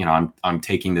I'm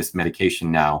taking this medication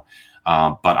now,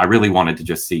 but I really wanted to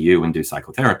just see you and do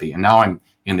psychotherapy. And now I'm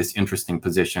in this interesting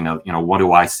position of what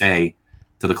do I say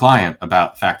to the client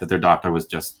about the fact that their doctor was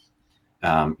just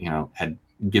had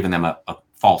given them a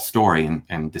false story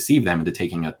and deceived them into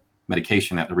taking a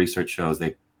medication that the research shows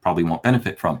they probably won't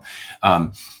benefit from.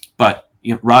 But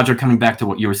Roger, coming back to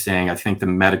what you were saying, I think the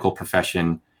medical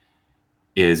profession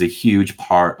is a huge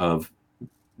part of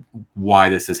why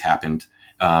this has happened.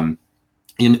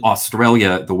 In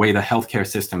Australia, the way the healthcare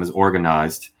system is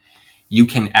organized, you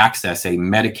can access a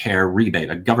Medicare rebate,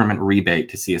 a government rebate,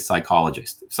 to see a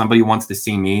psychologist. If somebody wants to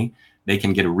see me, they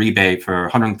can get a rebate for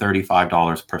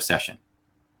 $135 per session.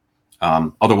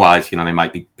 Otherwise, they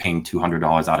might be paying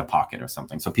 $200 out of pocket or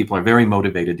something. So people are very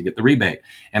motivated to get the rebate.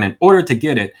 And in order to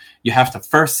get it, you have to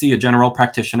first see a general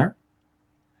practitioner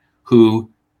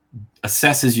who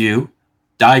assesses you,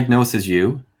 diagnoses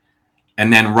you,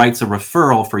 and then writes a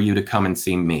referral for you to come and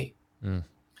see me.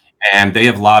 And they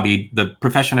have lobbied, the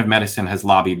profession of medicine has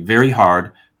lobbied very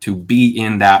hard to be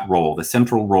in that role, the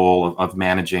central role of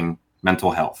managing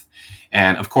mental health.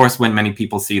 And of course, when many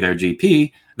people see their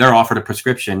GP, they're offered a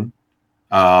prescription,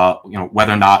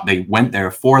 whether or not they went there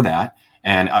for that.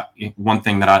 And one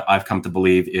thing that I've come to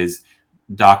believe is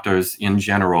doctors in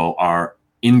general are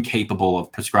incapable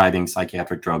of prescribing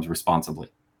psychiatric drugs responsibly.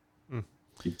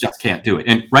 You just can't do it.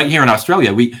 And right here in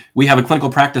Australia, we have a clinical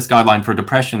practice guideline for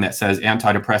depression that says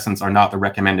antidepressants are not the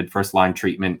recommended first-line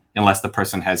treatment unless the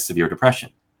person has severe depression.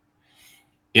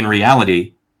 In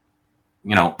reality,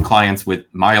 clients with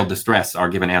mild distress are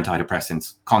given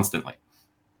antidepressants constantly.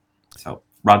 So,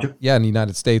 Roger? Yeah, in the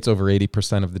United States, over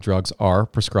 80% of the drugs are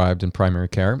prescribed in primary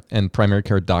care, and primary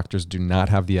care doctors do not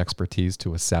have the expertise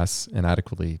to assess and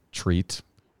adequately treat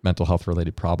mental health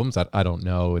related problems. I don't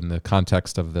know in the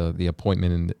context of the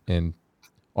appointment in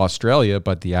Australia,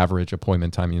 but the average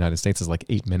appointment time in the United States is like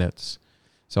 8 minutes.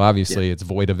 So obviously it's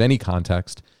void of any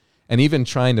context. And even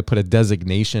trying to put a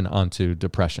designation onto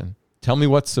depression. Tell me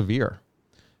what's severe.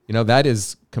 That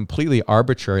is completely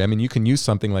arbitrary. I mean, you can use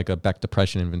something like a Beck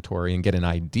Depression Inventory and get an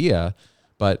idea,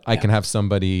 but I can have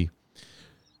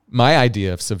my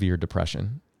idea of severe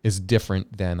depression is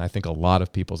different than I think a lot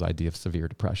of people's idea of severe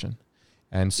depression.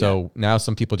 And so now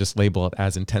some people just label it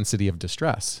as intensity of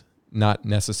distress, not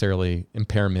necessarily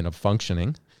impairment of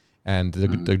functioning, and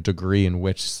the degree in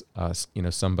which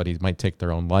somebody might take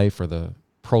their own life, or the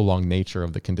prolonged nature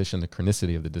of the condition, the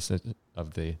chronicity of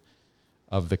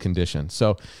the condition.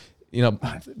 So,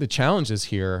 the challenges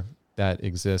here that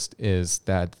exist is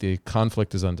that the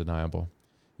conflict is undeniable.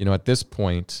 At this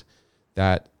point,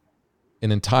 that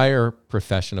an entire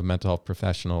profession of mental health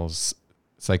professionals,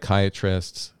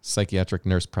 psychiatrists, psychiatric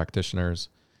nurse practitioners,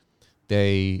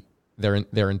 their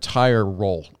entire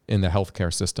role in the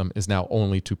healthcare system is now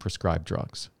only to prescribe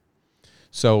drugs.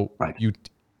 So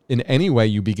in any way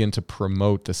you begin to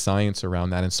promote the science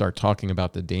around that and start talking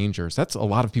about the dangers, that's a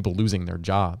lot of people losing their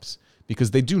jobs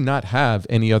because they do not have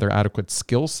any other adequate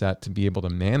skill set to be able to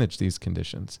manage these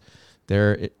conditions.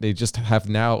 They just have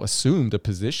now assumed a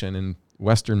position in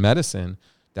Western medicine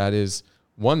that is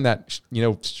one that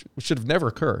should have never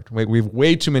occurred. We have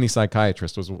way too many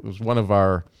psychiatrists. It was one of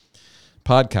our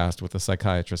podcasts with a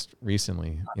psychiatrist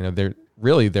recently.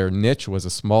 Their niche was a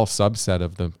small subset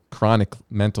of the chronic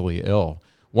mentally ill,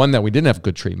 one that we didn't have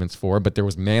good treatments for, but there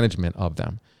was management of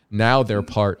them. Now they're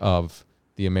part of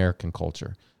the American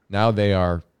culture. Now they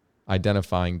are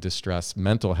identifying distress.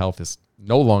 Mental health is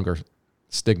no longer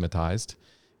stigmatized.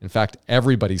 In fact,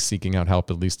 everybody's seeking out help,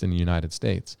 at least in the United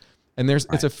States. And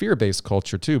it's a fear-based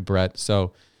culture too, Brett.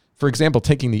 So, for example,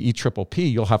 taking the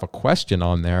EPPP, you'll have a question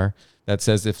on there that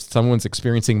says if someone's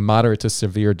experiencing moderate to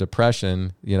severe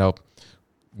depression,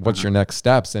 what's your next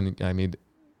steps? And I mean,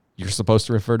 you're supposed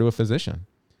to refer to a physician.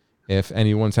 If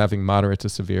anyone's having moderate to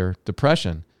severe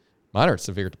depression, we're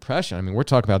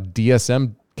talking about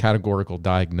DSM categorical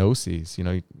diagnoses,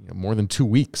 more than 2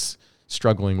 weeks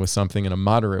struggling with something in a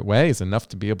moderate way is enough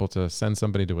to be able to send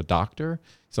somebody to a doctor.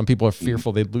 Some people are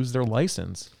fearful they'd lose their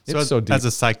license. So as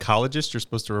a psychologist, you're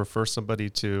supposed to refer somebody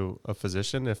to a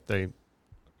physician if they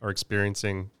are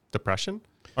experiencing depression?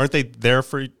 Aren't they there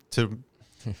for you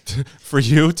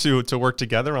to work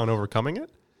together on overcoming it?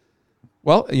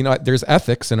 Well, there's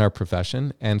ethics in our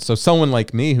profession. And so someone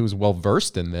like me who's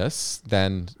well-versed in this,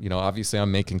 then, obviously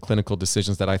I'm making clinical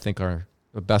decisions that I think are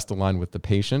best aligned with the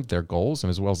patient, their goals, and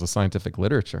as well as the scientific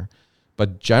literature.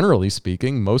 But generally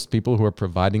speaking, most people who are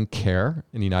providing care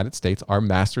in the United States are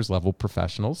master's level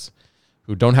professionals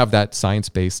who don't have that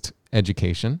science-based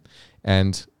education,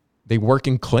 and they work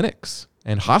in clinics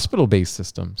and hospital-based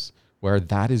systems where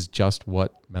that is just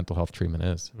what mental health treatment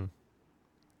is.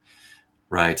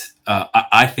 Right.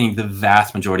 I think the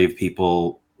vast majority of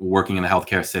people working in the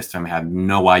healthcare system have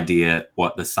no idea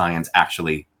what the science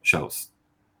actually shows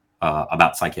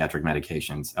about psychiatric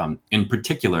medications. In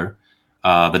particular,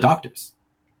 the doctors.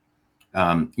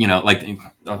 Like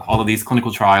all of these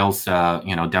clinical trials,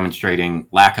 demonstrating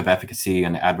lack of efficacy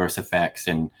and adverse effects,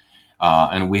 and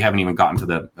we haven't even gotten to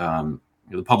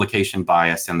the publication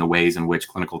bias and the ways in which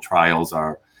clinical trials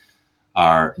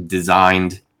are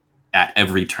designed at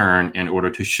every turn in order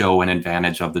to show an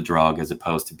advantage of the drug as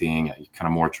opposed to being a kind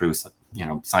of more true,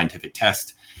 scientific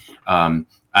test.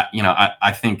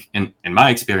 I think in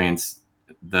my experience,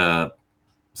 the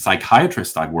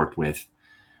psychiatrists I've worked with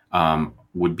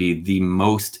would be the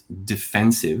most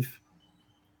defensive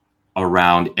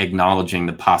around acknowledging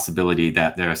the possibility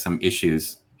that there are some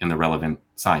issues in the relevant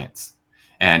science.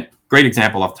 And great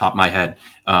example off the top of my head,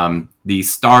 the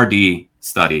STAR-D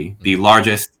study, the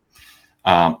largest,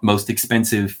 most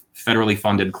expensive federally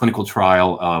funded clinical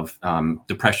trial of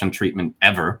depression treatment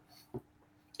ever,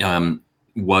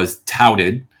 was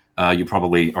touted. You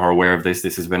probably are aware of this.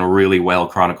 This has been really well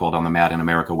chronicled on the Mad in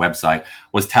America website.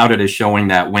 Was touted as showing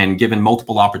that when given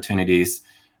multiple opportunities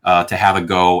to have a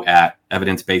go at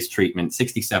evidence-based treatment,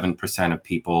 67% of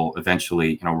people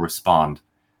eventually, respond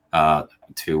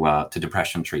to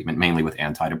depression treatment, mainly with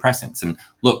antidepressants. And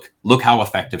look how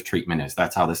effective treatment is.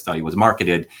 That's how the study was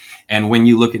marketed. And when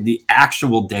you look at the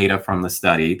actual data from the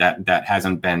study that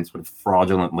hasn't been sort of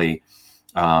fraudulently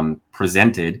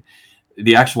presented,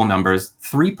 the actual number is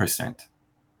 3%.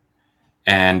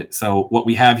 And so what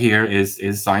we have here is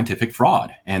scientific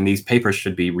fraud, and these papers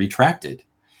should be retracted.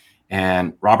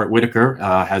 And Robert Whitaker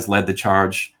has led the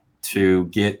charge to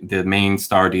get the main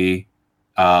STAR-D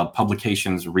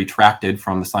publications retracted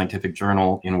from the scientific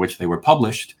journal in which they were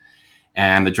published,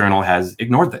 and the journal has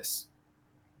ignored this.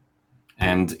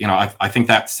 And I think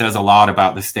that says a lot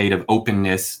about the state of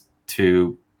openness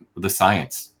to the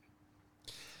science.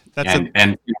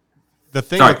 The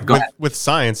thing with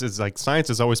science is, like, science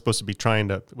is always supposed to be trying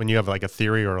to, when you have like a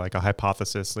theory or like a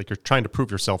hypothesis, like, you're trying to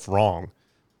prove yourself wrong.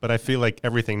 But I feel like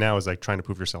everything now is like trying to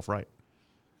prove yourself right.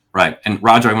 Right. And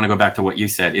Roger, I want to go back to what you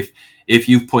said. If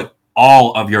you put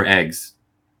all of your eggs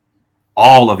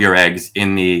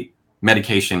in the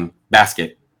medication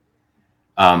basket,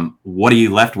 what are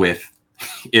you left with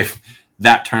if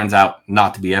that turns out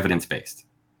not to be evidence-based?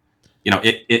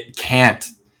 It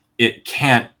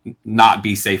can't not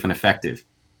be safe and effective.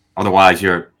 Otherwise,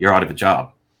 you're out of a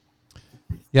job.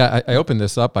 Yeah, I opened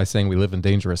this up by saying we live in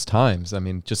dangerous times. I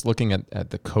mean, just looking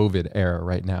at the COVID era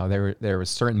right now, there were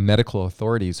certain medical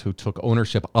authorities who took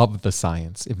ownership of the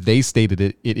science. If they stated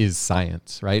it, it is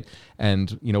science, right?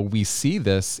 And, we see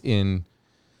this in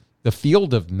the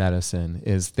field of medicine,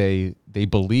 is they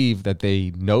believe that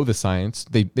they know the science.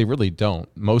 They really don't.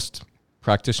 Most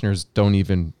practitioners don't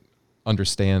even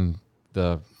understand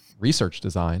the research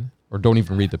design or don't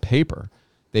even read the paper.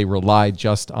 They rely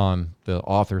just on the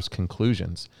author's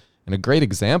conclusions. And a great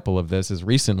example of this is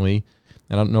recently,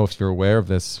 and I don't know if you're aware of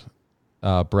this,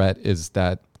 Brett, is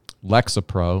that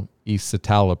Lexapro,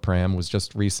 escitalopram, was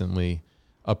just recently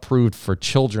approved for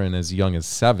children as young as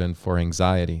 7 for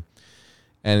anxiety.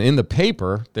 And in the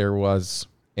paper, there was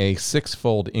a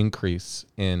 6-fold increase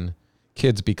in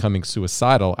kids becoming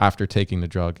suicidal after taking the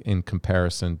drug in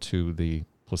comparison to the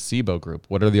placebo group.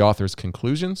 What are the author's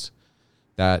conclusions?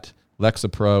 That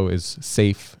Lexapro is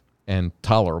safe and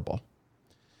tolerable.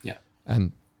 Yeah.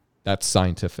 And that's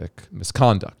scientific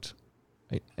misconduct.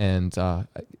 Right? And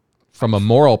from a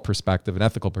moral perspective, an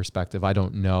ethical perspective, I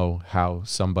don't know how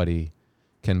somebody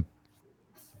can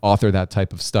author that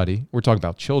type of study. We're talking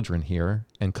about children here,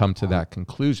 and come to that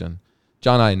conclusion.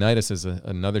 John Ioannidis is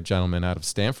another gentleman out of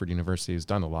Stanford University who's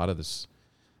done a lot of this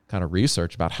kind of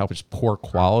research about how much poor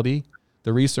quality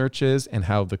the research is and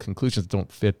how the conclusions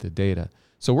don't fit the data.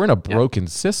 So we're in a broken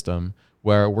system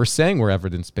where we're saying we're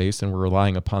evidence-based and we're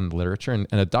relying upon the literature, and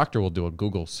a doctor will do a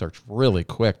Google search really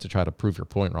quick to try to prove your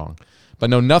point wrong, but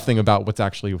know nothing about what's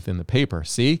actually within the paper.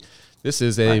 See, this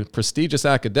is a prestigious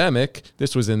academic.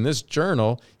 This was in this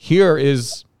journal. Here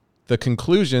is the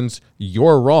conclusions.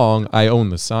 You're wrong. I own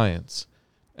the science.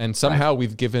 And somehow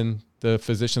we've given the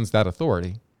physicians that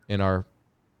authority in our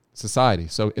society.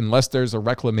 So unless there's a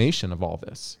reclamation of all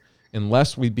this,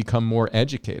 unless we become more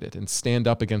educated and stand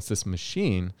up against this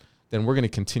machine, then we're going to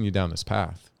continue down this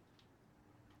path.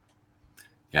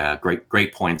 Yeah,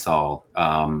 great points all.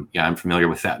 I'm familiar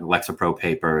with that Lexapro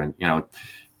paper, and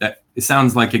that it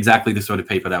sounds like exactly the sort of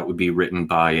paper that would be written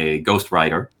by a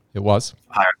ghostwriter. It was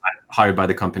hired by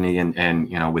the company,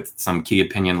 and with some key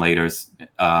opinion leaders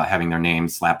having their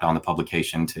names slapped on the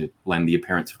publication to lend the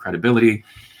appearance of credibility.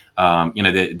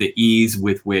 The ease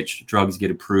with which drugs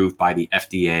get approved by the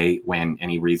FDA when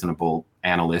any reasonable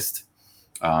analyst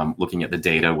looking at the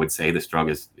data would say this drug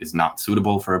is not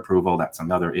suitable for approval. That's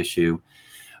another issue.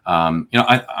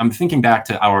 I'm thinking back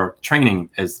to our training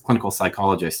as clinical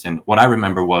psychologists, and what I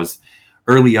remember was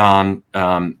early on,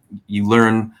 you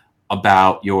learn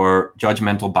about your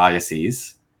judgmental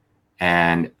biases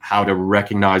and how to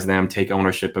recognize them, take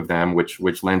ownership of them,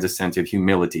 which lends a sense of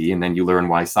humility. And then you learn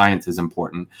why science is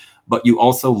important. But you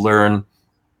also learn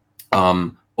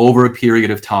over a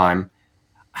period of time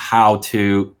how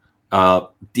to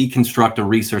deconstruct a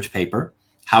research paper,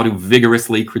 how to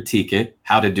vigorously critique it,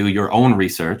 how to do your own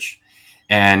research.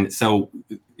 And so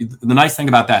the nice thing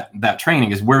about that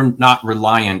training is we're not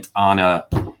reliant on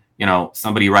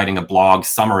somebody writing a blog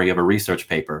summary of a research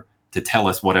paper to tell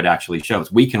us what it actually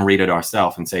shows. We can read it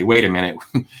ourselves and say, wait a minute,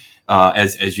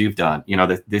 as you've done,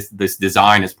 this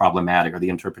design is problematic or the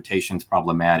interpretation is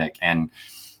problematic. And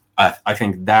I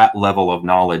think that level of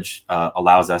knowledge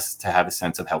allows us to have a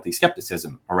sense of healthy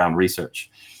skepticism around research.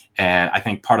 And I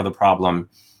think part of the problem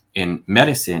in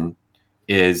medicine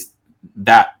is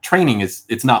that training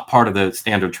it's not part of the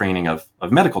standard training of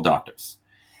medical doctors.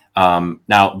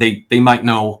 Now, they might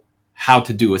know how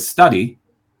to do a study.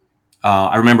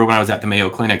 I remember when I was at the Mayo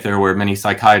Clinic, there were many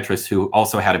psychiatrists who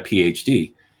also had a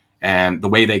PhD. And the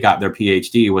way they got their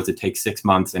PhD was to take 6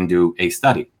 months and do a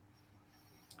study.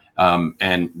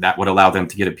 And that would allow them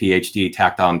to get a PhD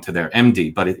tacked on to their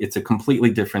MD. But it's a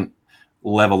completely different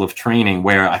level of training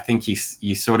where I think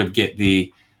you sort of get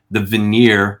the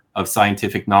veneer of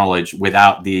scientific knowledge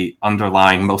without the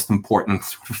underlying most important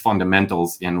sort of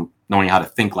fundamentals in knowing how to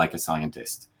think like a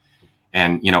scientist.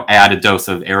 And, add a dose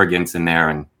of arrogance in there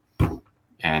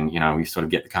and we sort of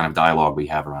get the kind of dialogue we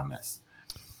have around this.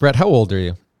 Brett, how old are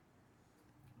you?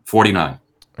 49.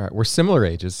 All right, we're similar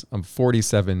ages. I'm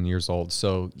 47 years old.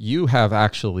 So you have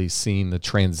actually seen the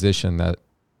transition that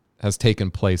has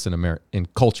taken place in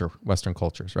culture, Western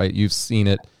cultures, right? You've seen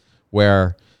it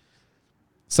where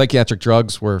psychiatric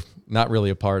drugs were not really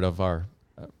a part of our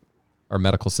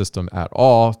medical system at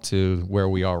all to where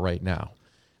we are right now.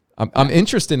 I'm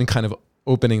interested in kind of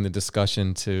opening the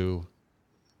discussion to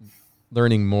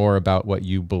learning more about what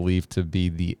you believe to be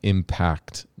the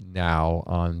impact now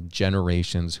on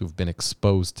generations who've been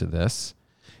exposed to this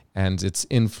and its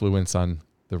influence on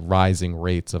the rising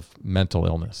rates of mental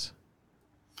illness.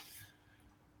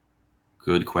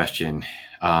 Good question.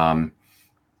 I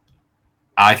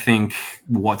think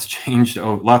what's changed,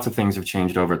 lots of things have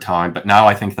changed over time, but now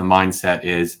I think the mindset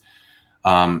is,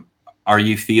 are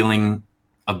you feeling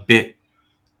a bit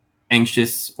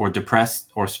anxious or depressed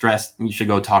or stressed? You should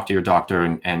go talk to your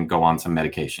doctor and go on some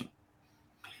medication.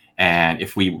 And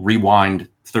if we rewind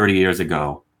 30 years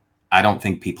ago, I don't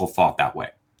think people thought that way.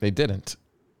 They didn't.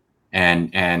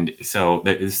 And so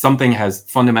something has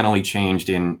fundamentally changed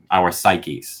in our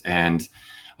psyches. And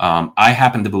I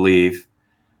happen to believe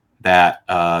that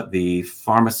the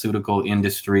pharmaceutical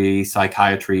industry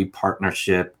psychiatry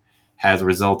partnership has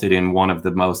resulted in one of the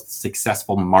most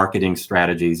successful marketing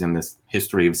strategies in this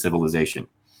history of civilization.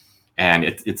 And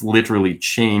it's literally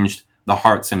changed the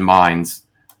hearts and minds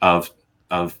of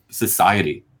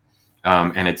society.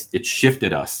 And it's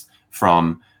shifted us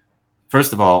from,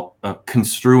 first of all,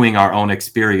 construing our own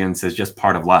experience as just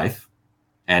part of life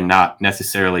and not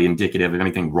necessarily indicative of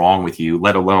anything wrong with you,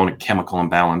 let alone a chemical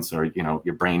imbalance or,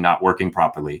 your brain not working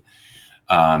properly.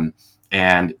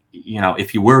 And,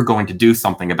 if you were going to do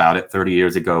something about it 30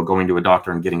 years ago, going to a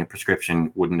doctor and getting a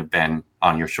prescription wouldn't have been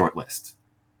on your short list.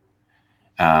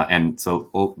 And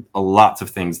so lots of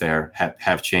things there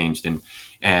have changed.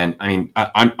 And I mean,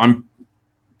 I'm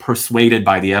persuaded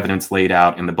by the evidence laid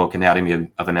out in the book Anatomy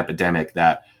of an Epidemic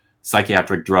that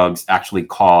psychiatric drugs actually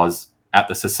cause, at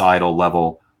the societal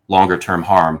level, longer term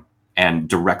harm and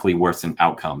directly worsen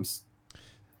outcomes.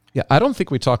 Yeah, I don't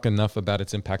think we talk enough about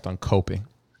its impact on coping.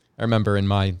 I remember in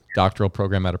my doctoral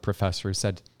program, I had a professor who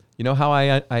said, you know how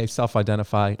I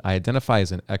self-identify? I identify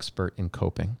as an expert in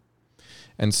coping.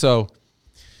 And so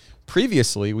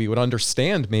previously, we would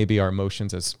understand maybe our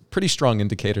emotions as pretty strong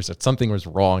indicators that something was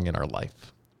wrong in our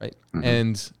life, right? Mm-hmm.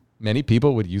 And many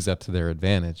people would use that to their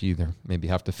advantage. Either maybe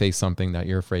have to face something that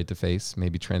you're afraid to face,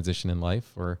 maybe transition in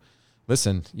life, or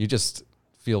listen, you just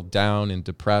feel down and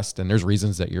depressed, and there's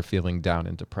reasons that you're feeling down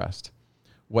and depressed.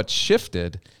 What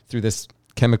shifted through this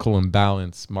chemical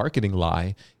imbalance marketing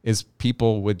lie is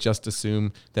people would just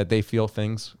assume that they feel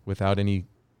things without any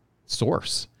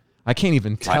source. I can't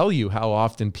even tell you how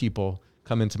often people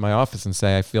come into my office and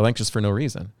say, I feel anxious for no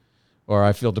reason, or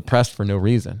I feel depressed for no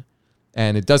reason.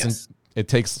 And it doesn't, yes. It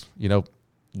takes,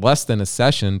 less than a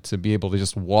session to be able to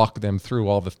just walk them through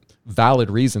all the valid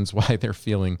reasons why they're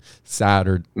feeling sad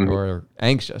or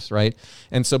anxious, right?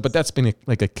 And so, but that's been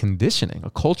like a conditioning, a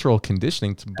cultural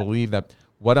conditioning to believe that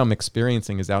what I'm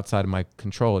experiencing is outside of my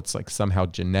control. It's like somehow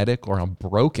genetic or I'm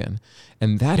broken.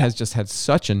 And that has just had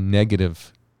such a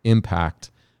negative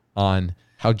impact on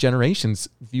how generations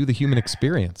view the human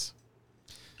experience.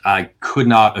 I could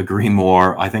not agree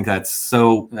more. I think that's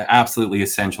so absolutely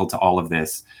essential to all of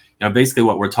this. Basically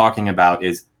what we're talking about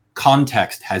is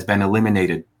context has been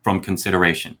eliminated from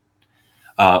consideration,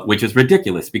 which is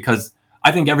ridiculous because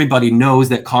I think everybody knows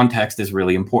that context is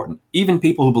really important. Even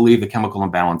people who believe the chemical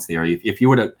imbalance theory, if you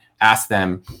were to ask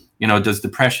them, does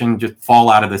depression just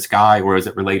fall out of the sky or is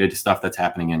it related to stuff that's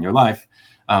happening in your life?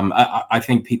 I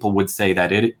think people would say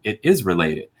that it is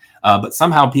related. But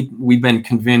somehow we've been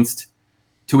convinced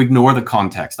to ignore the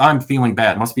context. I'm feeling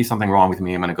bad. Must be something wrong with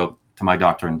me. I'm going to go to my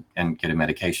doctor and get a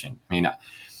medication. I mean,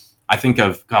 I think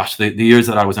of, the years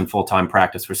that I was in full-time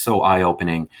practice were so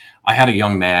eye-opening. I had a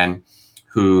young man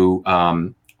who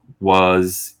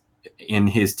was in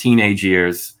his teenage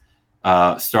years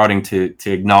starting to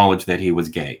acknowledge that he was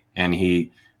gay. And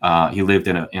he lived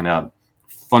in a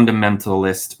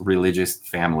fundamentalist religious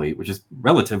family, which is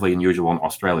relatively unusual in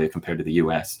Australia compared to the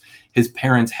US. His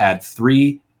parents had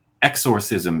 3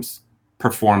 exorcisms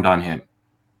performed on him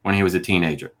when he was a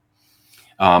teenager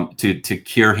to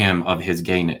cure him of his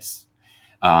gayness.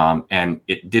 And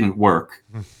it didn't work.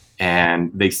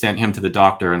 And they sent him to the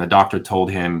doctor, and the doctor told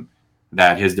him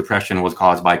that his depression was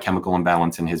caused by a chemical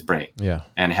imbalance in his brain. Yeah.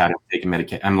 And had him take a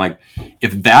medication. I'm like,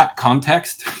 if that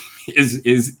context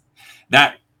is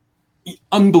that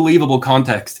unbelievable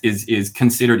context is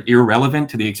considered irrelevant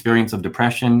to the experience of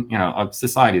depression,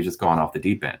 society is just gone off the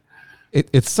deep end.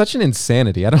 It's such an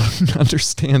insanity. I don't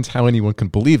understand how anyone can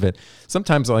believe it.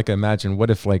 Sometimes I imagine, what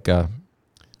if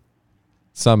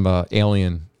some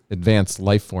alien advanced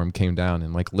life form came down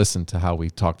and listened to how we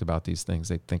talked about these things?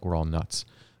 They think we're all nuts.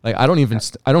 I don't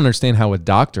understand how a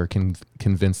doctor can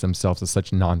convince themselves of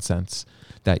such nonsense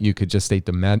that you could just state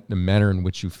the manner in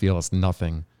which you feel is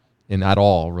nothing in at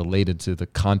all related to the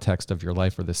context of your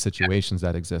life or the situations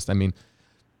that exist. I mean,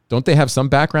 don't they have some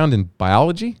background in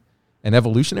biology and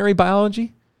evolutionary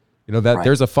biology? That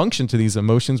there's a function to these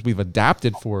emotions we've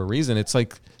adapted for a reason. It's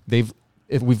like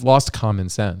we've lost common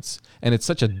sense, and it's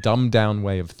such a dumbed down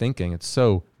way of thinking. It's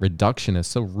so reductionist,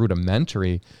 so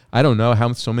rudimentary. I don't know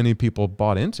how so many people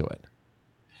bought into it.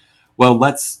 Well,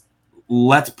 let's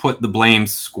put the blame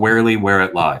squarely where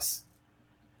it lies.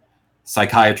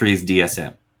 Psychiatry's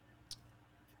DSM.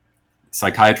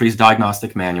 Psychiatry's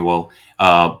diagnostic manual.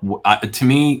 To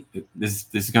me, this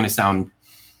is going to sound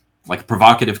like a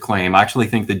provocative claim. I actually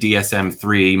think the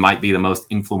DSM-3 might be the most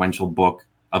influential book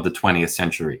of the 20th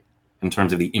century in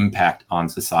terms of the impact on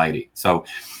society. So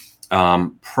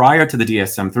prior to the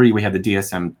DSM-3, we had the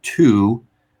DSM-2,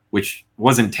 which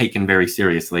wasn't taken very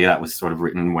seriously. That was sort of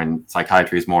written when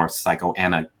psychiatry is more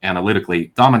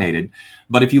psychoanalytically dominated.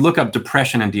 But if you look up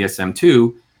depression in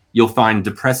DSM-2, you'll find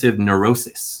depressive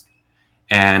neurosis.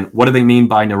 And what do they mean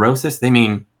by neurosis? They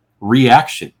mean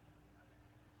reaction.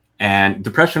 And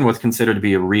depression was considered to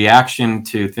be a reaction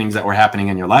to things that were happening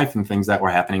in your life and things that were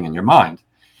happening in your mind.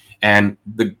 And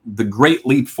the great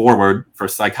leap forward for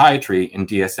psychiatry in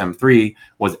DSM-3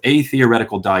 was a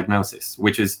theoretical diagnosis,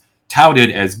 which is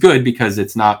touted as good because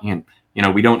it's not,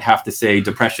 we don't have to say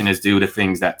depression is due to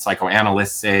things that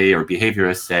psychoanalysts say or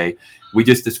behaviorists say. We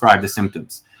just describe the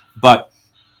symptoms. But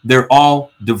they're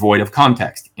all devoid of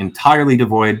context, entirely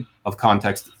devoid of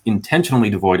context,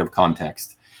 intentionally devoid of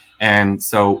context. And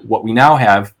so what we now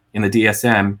have in the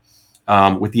DSM,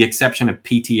 with the exception of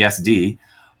PTSD,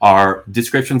 are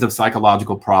descriptions of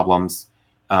psychological problems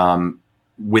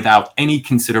without any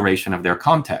consideration of their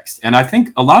context. And I think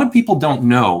a lot of people don't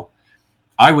know,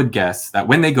 I would guess, that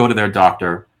when they go to their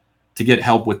doctor to get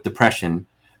help with depression,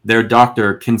 their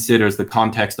doctor considers the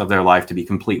context of their life to be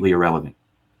completely irrelevant.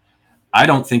 I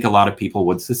don't think a lot of people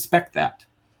would suspect that.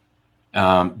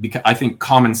 Because I think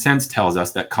common sense tells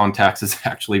us that context is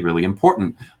actually really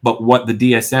important. But what the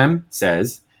DSM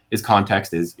says is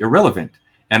context is irrelevant.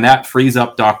 And that frees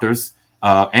up doctors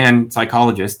and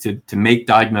psychologists to make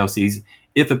diagnoses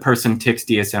if a person ticks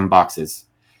DSM boxes,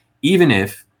 even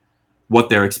if what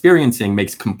they're experiencing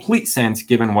makes complete sense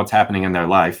given what's happening in their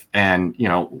life and,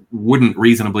 wouldn't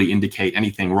reasonably indicate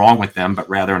anything wrong with them, but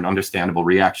rather an understandable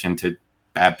reaction to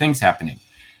bad things happening.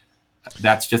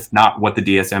 That's just not what the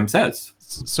DSM says.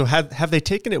 So have they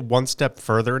taken it one step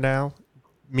further now?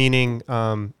 Meaning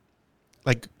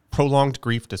prolonged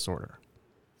grief disorder.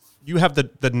 You have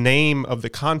the name of the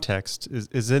context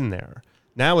is in there.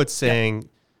 Now it's saying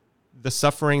the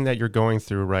suffering that you're going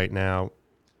through right now,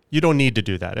 you don't need to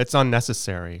do that. It's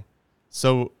unnecessary.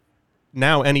 So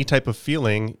now any type of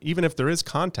feeling, even if there is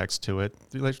context to it,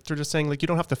 they're just saying you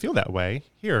don't have to feel that way.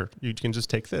 Here, you can just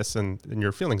take this and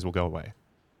your feelings will go away.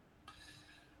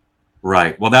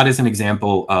 Right. Well, that is an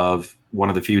example of one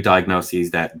of the few diagnoses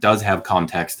that does have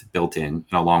context built in,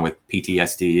 along with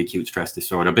PTSD, acute stress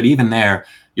disorder. But even there,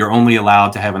 you're only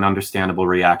allowed to have an understandable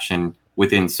reaction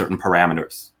within certain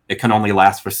parameters. It can only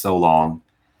last for so long.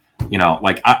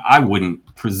 I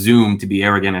wouldn't presume to be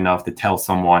arrogant enough to tell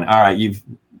someone, all right, you've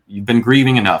been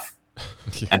grieving enough.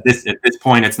 Yeah. At this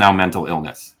point, it's now mental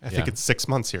illness. I think it's 6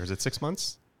 months here. Is it 6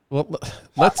 months? Well,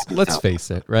 let's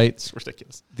face it, right? It's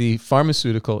ridiculous. The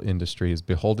pharmaceutical industry is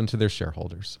beholden to their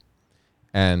shareholders,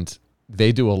 and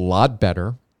they do a lot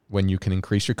better when you can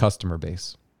increase your customer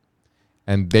base.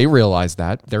 And they realize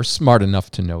that. They're smart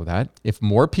enough to know that. If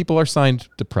more people are signed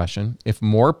depression, if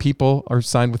more people are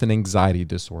signed with an anxiety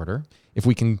disorder, if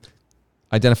we can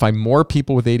identify more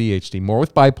people with ADHD, more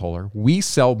with bipolar, we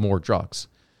sell more drugs.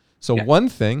 So one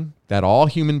thing that all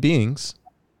human beings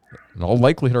in all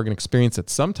likelihood are going to experience at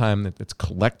some time that's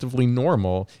collectively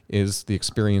normal is the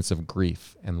experience of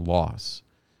grief and loss,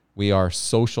 We are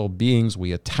social beings.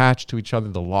 We attach to each other.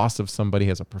 The loss of somebody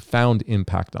has a profound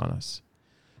impact on us.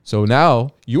 So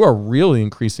now you are really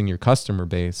increasing your customer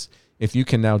base if you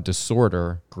can now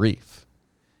disorder grief.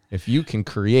 If you can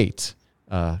create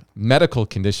a medical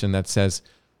condition that says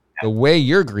the way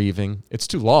you're grieving, it's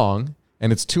too long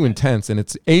and it's too intense and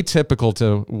it's atypical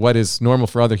to what is normal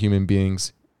for other human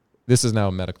beings. This is now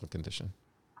a medical condition.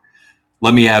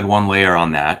 Let me add one layer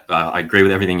on that. I agree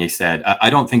with everything you said. I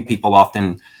don't think people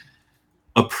often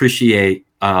appreciate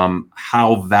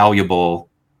how valuable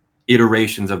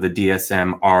iterations of the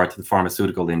DSM are to the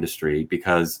pharmaceutical industry,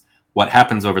 because what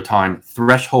happens over time,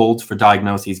 thresholds for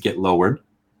diagnoses get lowered,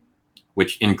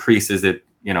 which increases it,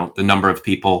 the number of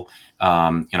people,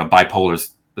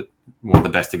 bipolar's one of the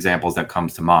best examples that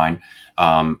comes to mind.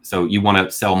 So you want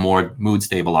to sell more mood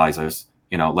stabilizers,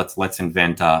 let's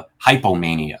invent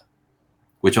hypomania,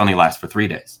 which only lasts for 3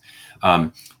 days.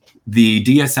 The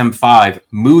DSM-5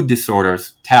 mood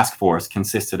disorders task force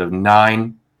consisted of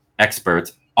 9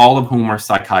 experts, all of whom were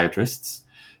psychiatrists,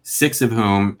 6 of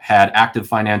whom had active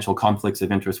financial conflicts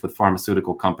of interest with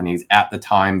pharmaceutical companies at the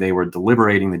time they were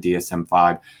deliberating the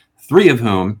DSM-5, 3 of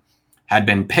whom had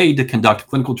been paid to conduct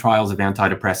clinical trials of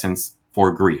antidepressants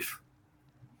for grief.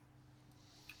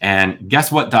 And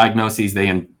guess what diagnosis they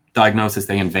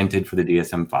invented for the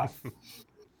DSM-5?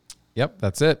 Yep,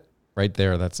 that's it. Right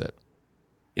there, that's it.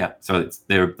 Yeah, so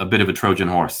they're a bit of a Trojan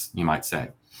horse, you might say.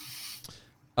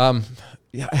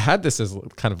 Yeah, I had this as a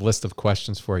kind of list of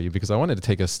questions for you because I wanted to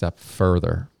take a step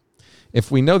further. If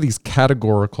we know these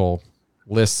categorical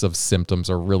lists of symptoms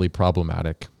are really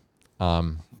problematic,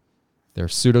 they're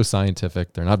pseudoscientific,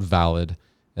 they're not valid,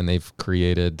 and they've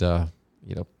created,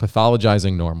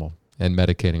 pathologizing normal and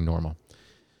medicating normal.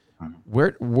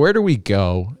 Where do we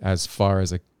go as far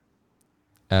as a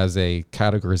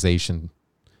categorization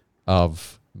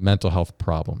of mental health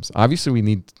problems? Obviously, we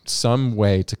need some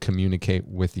way to communicate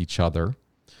with each other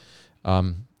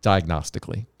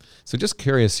diagnostically. So just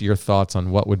curious your thoughts on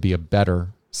what would be a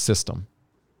better system.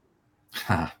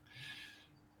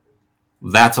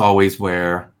 That's always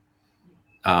where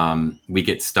we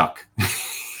get stuck.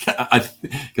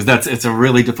 Because it's a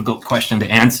really difficult question to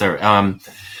answer.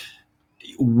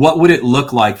 What would it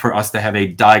look like for us to have a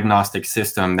diagnostic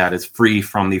system that is free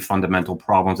from the fundamental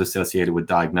problems associated with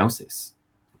diagnosis?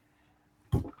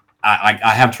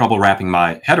 I have trouble wrapping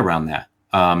my head around that,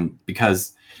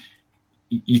 because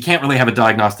you can't really have a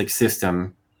diagnostic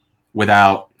system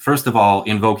without, first of all,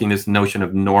 invoking this notion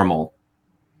of normal,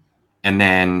 and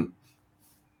then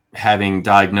having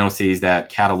diagnoses that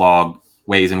catalog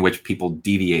ways in which people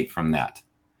deviate from that.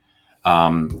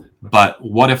 But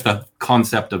what if the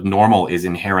concept of normal is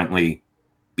inherently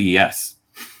BS,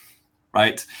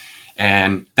 right?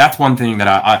 And that's one thing that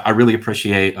I really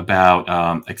appreciate about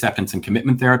acceptance and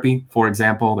commitment therapy, for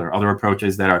example. There are other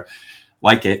approaches that are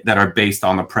like it, that are based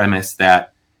on the premise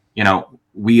that,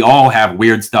 we all have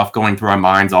weird stuff going through our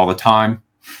minds all the time.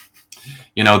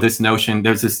 This notion,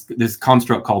 there's this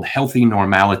construct called healthy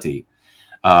normality,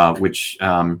 which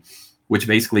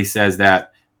basically says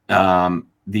that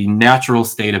the natural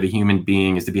state of a human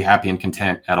being is to be happy and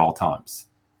content at all times,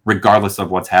 regardless of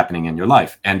what's happening in your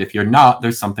life. And if you're not,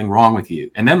 there's something wrong with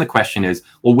you. And then the question is,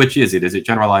 well, which is it? Is it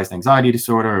generalized anxiety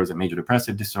disorder, or is it major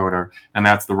depressive disorder? And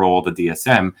that's the role of the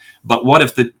DSM. But what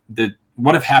if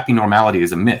what if happy normality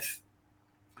is a myth?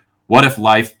 What if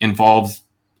life involves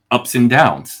ups and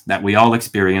downs that we all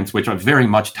experience, which are very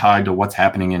much tied to what's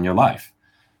happening in your life?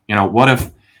 What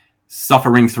if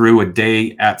suffering through a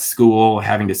day at school,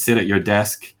 having to sit at your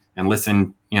desk and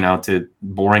listen, to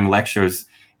boring lectures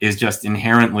is just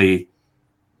inherently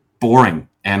boring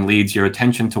and leads your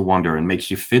attention to wander and makes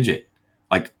you fidget?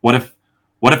 Like, what if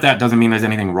that doesn't mean there's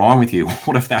anything wrong with you?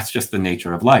 What if that's just the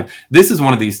nature of life? This is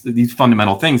one of these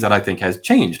fundamental things that I think has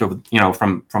changed over,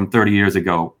 from 30 years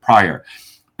ago prior.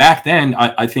 Back then,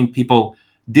 I think people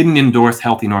didn't endorse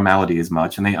healthy normality as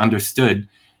much, and they understood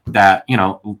that,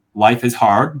 life is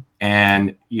hard,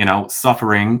 and,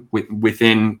 suffering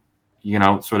within,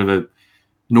 sort of a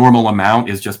normal amount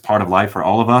is just part of life for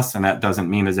all of us. And that doesn't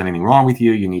mean there's anything wrong with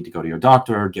you. You need to go to your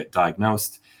doctor or get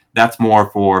diagnosed. That's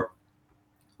more for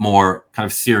more kind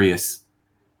of serious,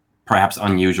 perhaps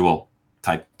unusual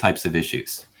types of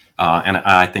issues. And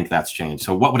I think that's changed.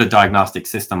 So what would a diagnostic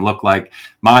system look like?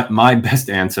 My best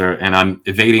answer, and I'm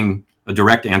evading a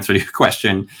direct answer to your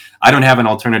question, I don't have an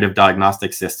alternative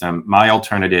diagnostic system. My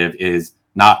alternative is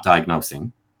not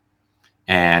diagnosing,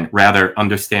 and rather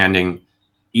understanding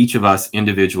each of us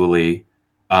individually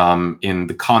in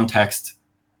the context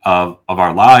of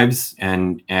our lives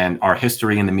and our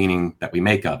history and the meaning that we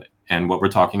make of it. And what we're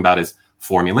talking about is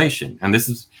formulation. And this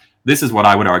is this is what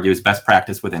I would argue is best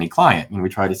practice with any client. And we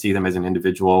try to see them as an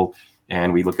individual,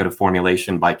 and we look at a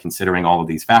formulation by considering all of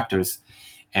these factors.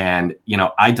 And,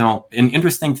 an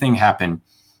interesting thing happened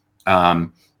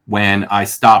when I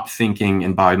stopped thinking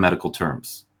in biomedical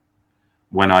terms,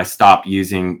 when I stopped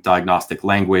using diagnostic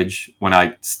language, when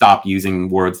I stopped using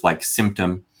words like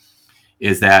symptom,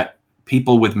 is that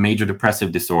people with major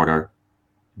depressive disorder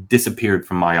disappeared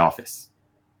from my office.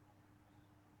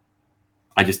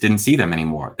 I just didn't see them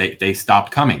anymore. They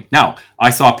stopped coming. Now, I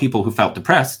saw people who felt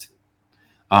depressed,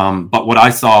 but what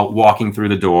I saw walking through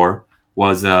the door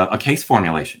was a case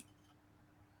formulation,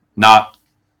 not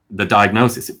the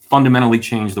diagnosis. It fundamentally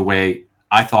changed the way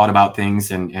I thought about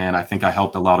things, and I think I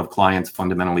helped a lot of clients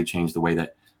fundamentally change the way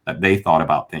that they thought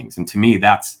about things. And to me,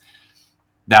 that's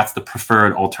the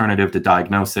preferred alternative to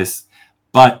diagnosis,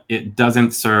 but it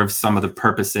doesn't serve some of the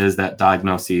purposes that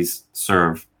diagnoses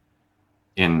serve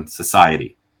in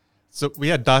society. So we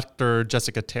had Dr.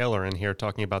 Jessica Taylor in here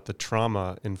talking about the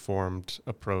trauma-informed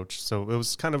approach. So it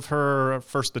was kind of her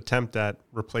first attempt at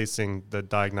replacing the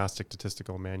diagnostic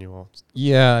statistical manual.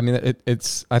 Yeah, I mean,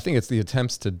 I think it's the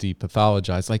attempts to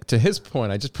depathologize. Like, to his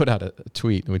point, I just put out a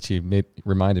tweet, which he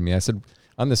reminded me. I said,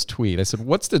 on this tweet, I said,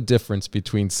 what's the difference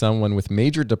between someone with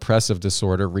major depressive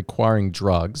disorder requiring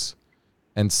drugs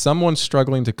and someone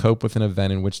struggling to cope with an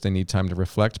event in which they need time to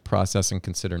reflect, process, and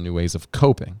consider new ways of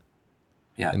coping?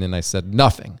 Yeah. And then I said,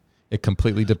 nothing. It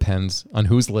completely depends on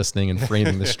who's listening and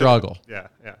framing the struggle. Yeah.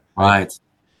 Right.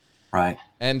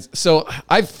 And so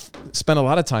I've spent a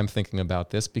lot of time thinking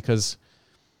about this because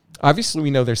obviously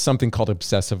we know there's something called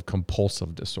obsessive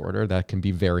compulsive disorder that can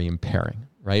be very impairing,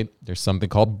 right? There's something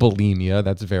called bulimia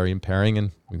that's very impairing.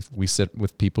 And we sit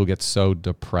with people who get so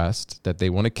depressed that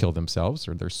they want to kill themselves,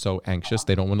 or they're so anxious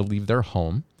they don't want to leave their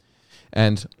home.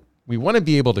 And we want to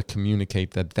be able to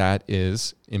communicate that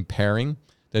is impairing,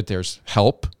 that there's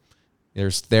help,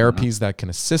 there's therapies that can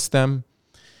assist them,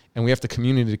 and we have to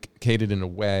communicate it in a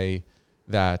way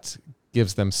that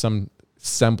gives them some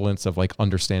semblance of like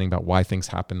understanding about why things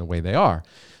happen the way they are.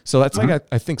 So that's like,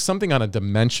 I think something on a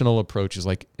dimensional approach is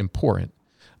like important.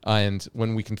 And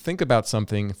when we can think about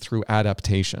something through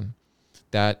adaptation,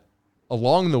 that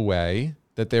along the way,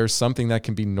 that there's something that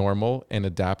can be normal and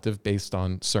adaptive based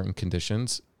on certain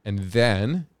conditions, and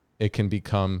then it can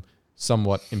become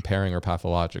somewhat impairing or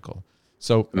pathological.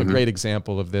 So a great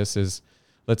example of this is,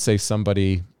 let's say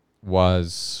somebody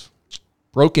was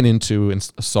broken into and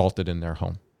assaulted in their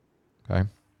home, okay?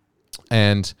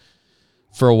 And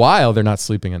for a while, they're not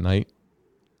sleeping at night,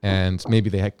 and maybe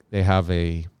they have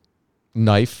a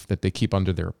knife that they keep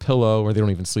under their pillow, or they don't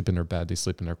even sleep in their bed, they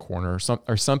sleep in their corner,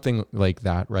 or something like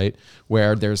that, right?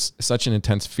 Where there's such an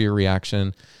intense fear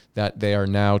reaction that they are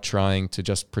now trying to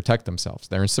just protect themselves.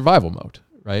 They're in survival mode,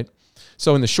 right?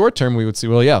 So in the short term, we would say,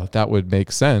 well, yeah, that would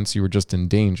make sense. You were just in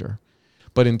danger.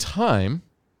 But in time,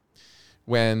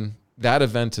 when that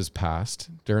event has passed,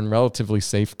 they're in relatively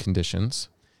safe conditions,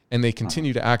 and they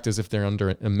continue to act as if they're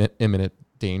under imminent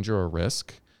danger or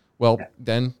risk, well,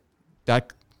 then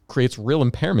that creates real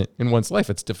impairment in one's life.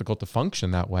 It's difficult to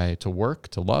function that way, to work,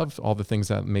 to love, all the things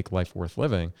that make life worth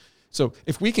living. So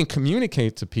if we can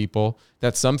communicate to people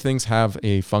that some things have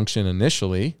a function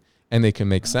initially and they can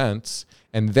make sense,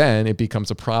 and then it becomes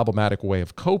a problematic way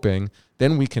of coping,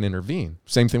 then we can intervene.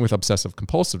 Same thing with obsessive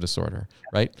compulsive disorder,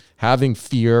 right? Having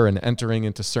fear and entering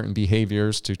into certain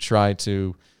behaviors to try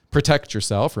to protect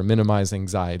yourself or minimize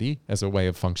anxiety as a way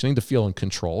of functioning, to feel in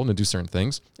control and to do certain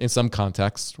things, in some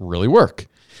contexts really work.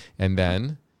 And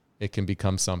then it can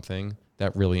become something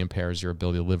that really impairs your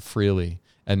ability to live freely.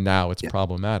 And now it's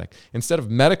problematic. Instead of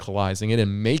medicalizing it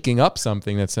and making up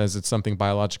something that says it's something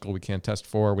biological we can't test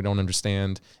for, we don't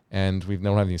understand, and we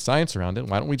don't have any science around it,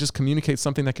 why don't we just communicate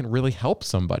something that can really help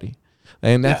somebody?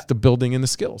 And that's the building in the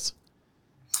skills.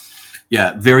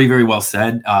 Yeah, very, very well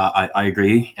said. I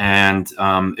agree. And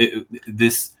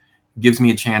this gives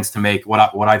me a chance to make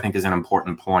what I think is an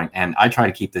important point. And I try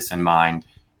to keep this in mind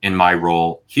in my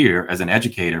role here as an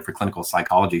educator for clinical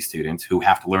psychology students who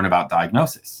have to learn about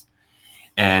diagnosis.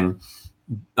 And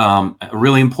a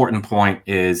really important point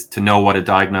is to know what a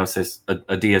diagnosis, a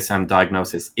DSM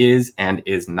diagnosis is and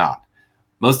is not.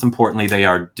 Most importantly, they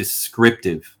are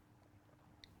descriptive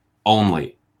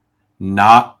only,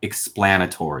 not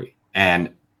explanatory.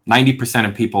 And 90%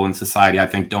 of people in society, I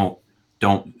think, don't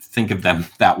think of them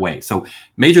that way. So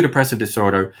major depressive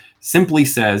disorder simply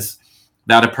says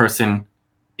that a person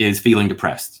is feeling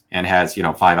depressed and has,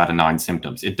 5 out of 9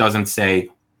 symptoms. It doesn't say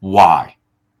why.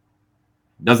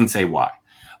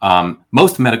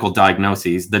 Most medical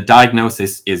diagnoses, the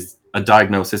diagnosis is a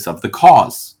diagnosis of the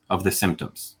cause of the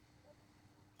symptoms.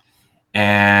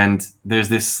 And there's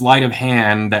this sleight of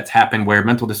hand that's happened where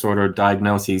mental disorder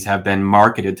diagnoses have been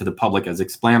marketed to the public as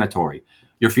explanatory.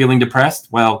 You're feeling depressed?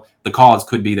 Well, the cause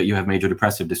could be that you have major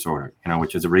depressive disorder,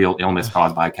 which is a real illness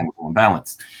caused by a chemical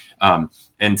imbalance.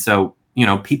 And so,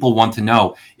 people want to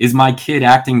know, is my kid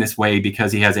acting this way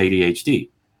because he has ADHD?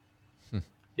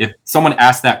 If someone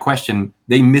asks that question,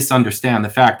 they misunderstand the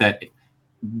fact that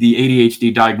the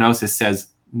ADHD diagnosis says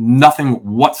nothing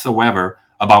whatsoever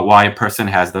about why a person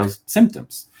has those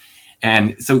symptoms.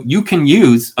 And so you can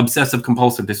use obsessive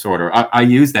compulsive disorder. I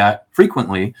use that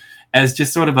frequently as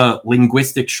just sort of a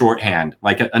linguistic shorthand,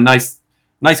 like a nice,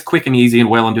 quick and easy and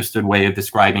well understood way of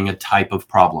describing a type of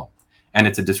problem. And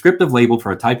it's a descriptive label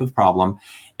for a type of problem.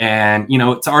 And,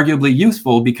 it's arguably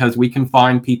useful because we can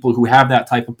find people who have that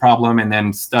type of problem and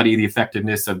then study the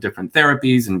effectiveness of different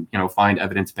therapies and, find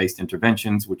evidence-based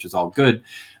interventions, which is all good.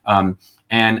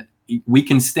 And we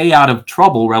can stay out of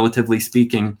trouble, relatively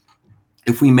speaking,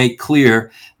 if we make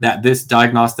clear that this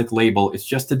diagnostic label is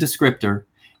just a descriptor.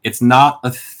 It's not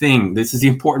a thing. This is the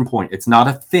important point. It's not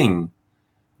a thing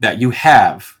that you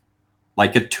have,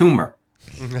 like a tumor.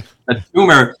 A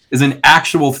tumor is an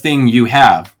actual thing you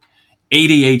have.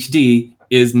 ADHD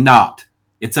is not.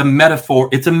 It's a metaphor.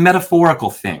 It's a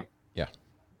metaphorical thing. Yeah.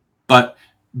 But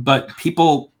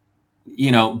people,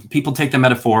 people take the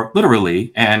metaphor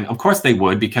literally, and of course they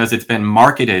would, because it's been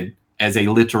marketed as a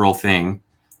literal thing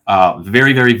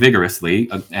very, very vigorously.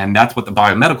 And that's what the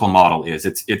biomedical model is.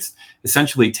 It's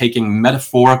essentially taking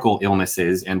metaphorical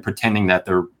illnesses and pretending that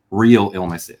they're real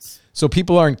illnesses. So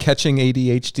people aren't catching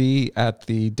ADHD at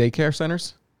the daycare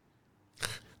centers?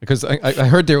 Because I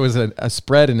heard there was a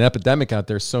spread, an epidemic out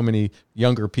there. So many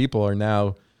younger people are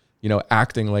now,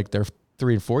 acting like they're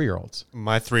 3 and 4 year olds.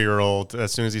 My 3-year-old,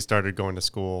 as soon as he started going to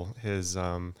school, his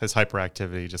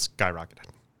hyperactivity just skyrocketed.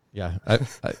 Yeah,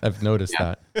 I've noticed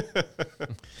that.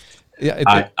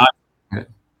 Yeah,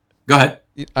 go ahead.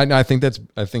 I think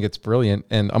it's brilliant,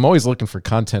 and I'm always looking for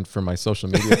content for my social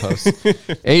media posts.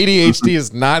 ADHD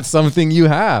is not something you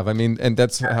have. I mean, and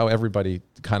that's how everybody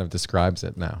kind of describes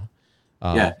it now.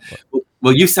 Yeah.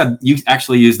 Well, you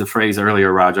actually used the phrase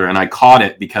earlier, Roger, and I caught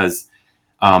it because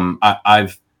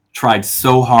I've tried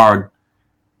so hard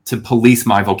to police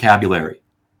my vocabulary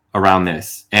around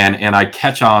this, and I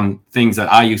catch on things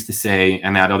that I used to say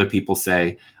and that other people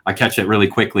say. I catch it really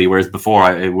quickly, whereas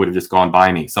before it would have just gone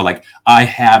by me. So like, I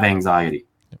have anxiety.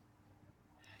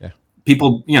 Yeah.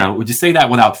 People, would just say that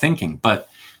without thinking. But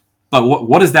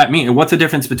what does that mean? What's the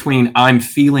difference between I'm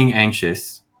feeling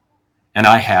anxious and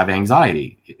I have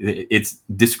anxiety? It's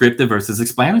descriptive versus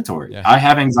explanatory. Yeah. I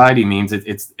have anxiety means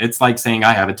it's like saying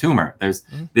I have a tumor. There's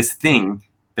this thing,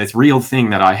 this real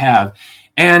thing that I have.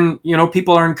 And,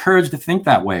 people are encouraged to think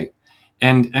that way.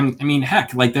 And I mean,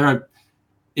 heck, like there are,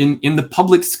 in the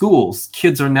public schools,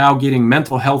 kids are now getting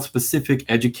mental health specific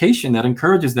education that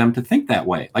encourages them to think that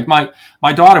way. Like my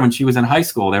daughter, when she was in high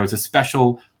school, there was a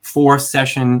special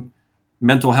 4-session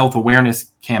mental health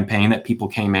awareness campaign that people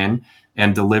came in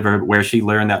and delivered, where she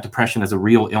learned that depression is a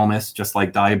real illness, just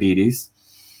like diabetes.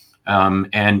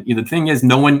 And the thing is,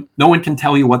 no one can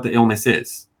tell you what the illness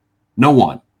is. No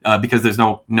one, because there's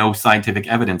no scientific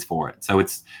evidence for it. So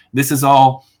this is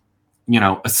all,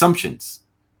 assumptions.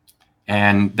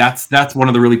 And that's one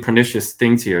of the really pernicious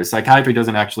things here. Psychiatry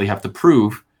doesn't actually have to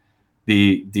prove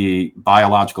the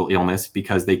biological illness,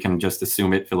 because they can just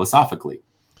assume it philosophically.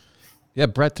 Yeah,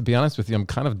 Brett, to be honest with you, I'm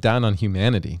kind of down on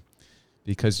humanity,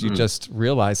 because you just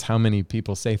realize how many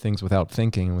people say things without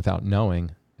thinking and without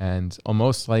knowing, and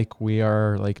almost like we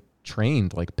are like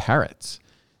trained like parrots.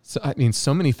 So I mean,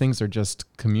 so many things are just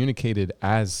communicated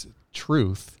as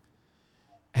truth,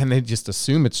 and they just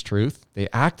assume it's truth. They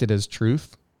act it as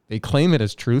truth. They claim it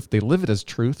as truth. They live it as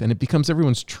truth, and it becomes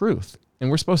everyone's truth. And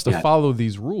we're supposed to follow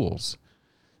these rules.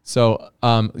 So,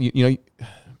 I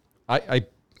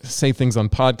say things on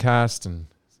podcasts and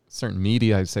certain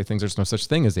media. I say things, there's no such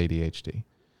thing as ADHD,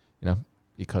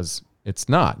 because it's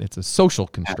not. It's a social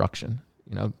construction.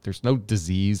 There's no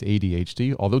disease,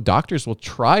 ADHD, although doctors will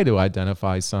try to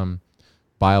identify some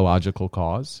biological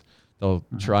cause. They'll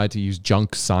try to use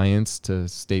junk science to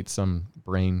state some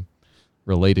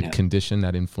brain-related condition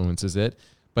that influences it.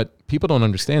 But people don't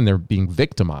understand they're being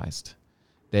victimized.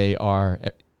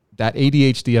 That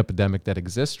ADHD epidemic that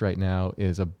exists right now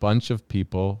is a bunch of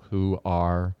people who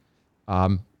are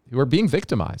being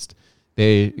victimized.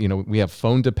 We have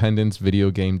phone dependence,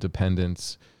 video game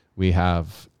dependence. We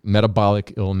have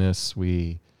metabolic illness.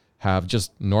 We have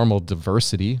just normal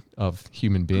diversity of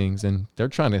human beings, and they're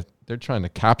trying to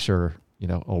capture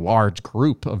a large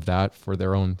group of that for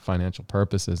their own financial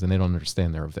purposes, and they don't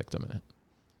understand they're a victim in it.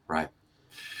 Right.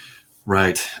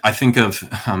 Right. I think of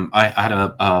I had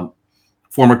a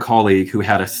former colleague who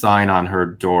had a sign on her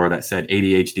door that said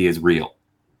ADHD is real,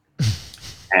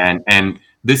 and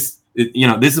this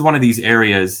this is one of these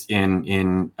areas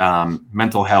in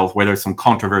mental health where there's some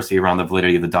controversy around the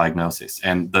validity of the diagnosis,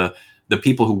 and the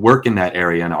people who work in that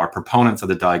area and are proponents of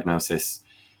the diagnosis,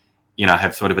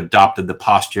 have sort of adopted the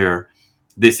posture,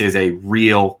 this is a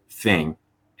real thing,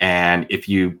 and if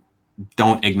you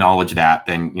don't acknowledge that,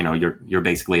 then you're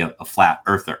basically a flat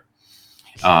earther.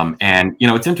 And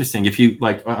it's interesting, if you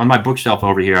like, on my bookshelf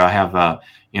over here I have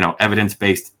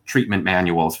evidence-based treatment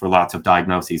manuals for lots of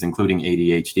diagnoses, including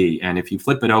ADHD, and if you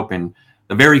flip it open,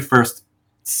 the very first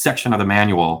section of the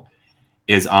manual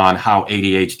is on how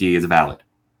ADHD is valid,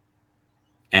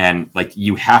 and like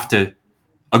you have to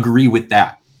agree with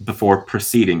that before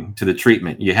proceeding to the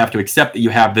treatment. You have to accept that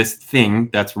you have this thing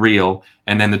that's real,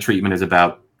 and then the treatment is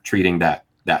about treating that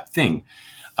thing.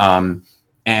 And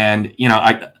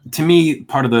to me,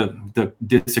 part of the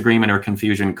disagreement or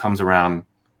confusion comes around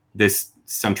this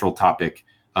central topic,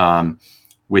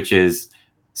 which is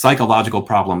psychological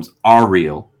problems are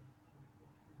real,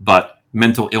 but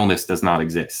mental illness does not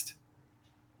exist.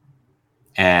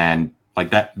 And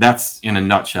like that's in a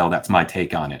nutshell, that's my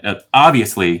take on it.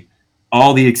 Obviously,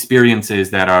 all the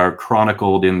experiences that are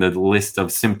chronicled in the list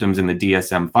of symptoms in the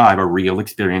DSM-5 are real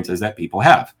experiences that people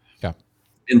have. Yeah.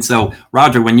 And so,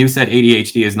 Roger, when you said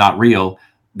ADHD is not real,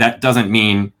 that doesn't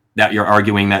mean that you're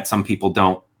arguing that some people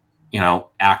don't,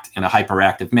 act in a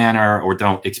hyperactive manner or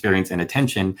don't experience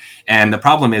inattention. And the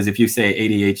problem is, if you say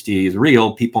ADHD is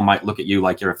real, people might look at you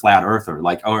like you're a flat earther.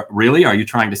 Like, oh, really? Are you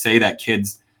trying to say that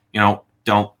kids,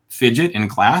 don't fidget in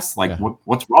class? Like, yeah.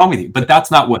 What's wrong with you? But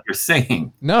that's not what you're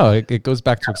saying. No, it goes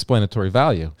back to explanatory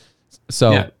value.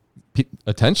 So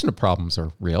attention to problems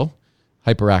are real.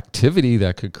 Hyperactivity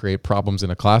that could create problems in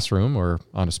a classroom or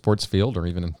on a sports field or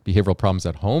even behavioral problems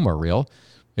at home are real.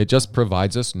 It just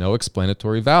provides us no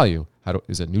explanatory value.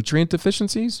 Is it nutrient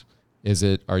deficiencies?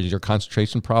 Are your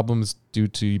concentration problems due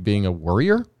to being a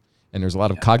worrier and there's a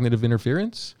lot of cognitive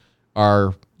interference?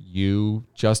 Are you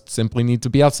just simply need to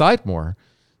be outside more?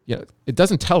 It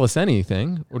doesn't tell us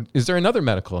anything. Or is there another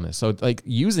medical illness? So like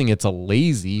using it's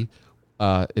lazy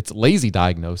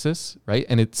diagnosis, right?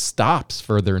 And it stops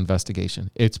further investigation.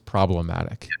 It's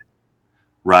problematic.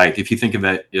 Right. If you think of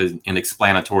it in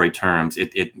explanatory terms,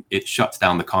 it shuts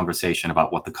down the conversation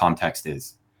about what the context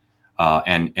is.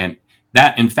 And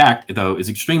that, in fact, though, is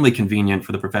extremely convenient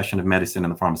for the profession of medicine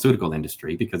and the pharmaceutical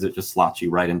industry, because it just slots you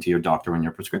right into your doctor and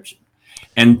your prescription.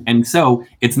 And so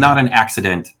it's not an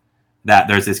accident that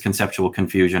there's this conceptual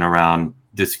confusion around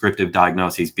descriptive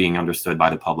diagnoses being understood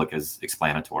by the public as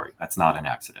explanatory. That's not an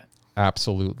accident.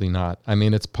 Absolutely not. I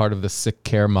mean, it's part of the sick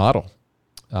care model.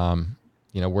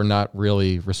 We're not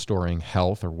really restoring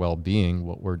health or well-being.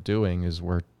 What we're doing is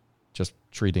we're just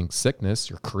treating sickness.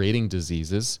 You're creating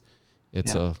diseases.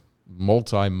 It's a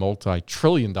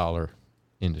multi-trillion-dollar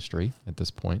industry at this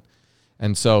point.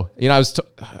 And so,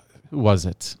 who was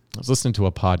it? I was listening to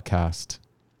a podcast.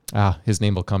 His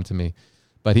name will come to me.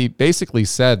 But he basically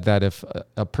said that if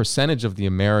a percentage of the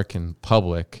American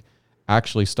public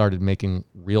actually started making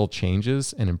real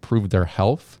changes and improved their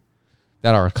health,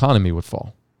 that our economy would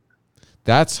fall.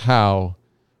 That's how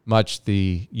much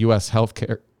the U.S.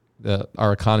 healthcare,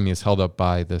 our economy is held up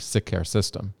by the sick care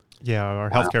system. Yeah,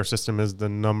 our healthcare system is the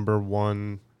number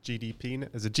one GDP.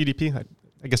 Is it GDP?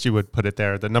 I guess you would put it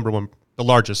there. The number one, the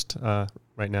largest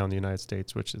right now in the United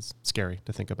States, which is scary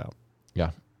to think about.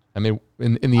 Yeah. I mean,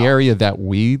 in the area that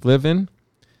we live in,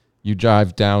 you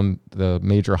drive down the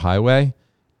major highway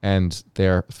and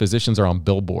their physicians are on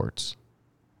billboards.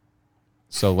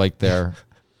 So like they're...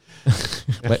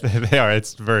 they are.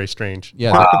 It's very strange.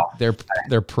 Yeah, wow.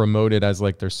 They're promoted as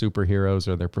like they're superheroes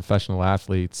or they're professional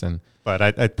athletes. But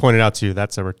I pointed out to you,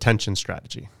 that's a retention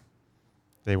strategy.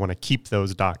 They want to keep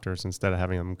those doctors instead of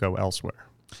having them go elsewhere.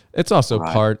 It's also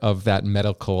part of that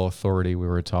medical authority we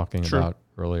were talking about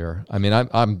earlier. I mean,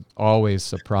 I'm always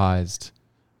surprised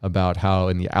about how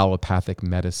in the allopathic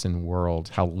medicine world,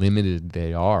 how limited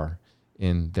they are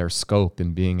in their scope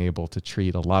in being able to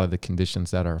treat a lot of the conditions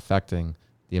that are affecting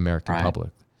the American public.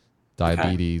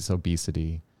 Diabetes,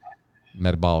 obesity,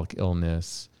 metabolic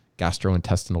illness,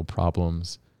 gastrointestinal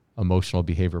problems, emotional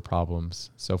behavior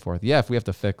problems, so forth. Yeah, if we have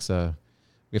to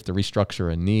we have to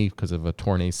restructure a knee because of a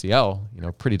torn ACL,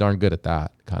 pretty darn good at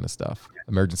that kind of stuff.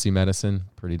 Emergency medicine,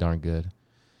 pretty darn good.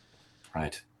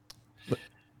 Right.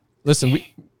 Listen, do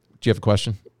you have a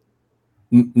question?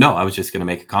 No, I was just going to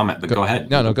make a comment, but go ahead.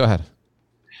 No, go ahead.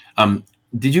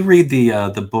 Did you read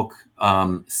the book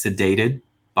Sedated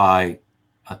by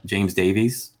James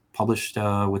Davies, published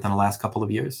within the last couple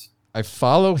of years? I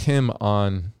follow him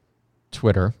on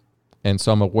Twitter, and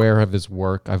so I'm aware of his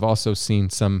work. I've also seen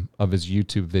some of his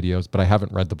YouTube videos, but I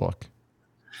haven't read the book.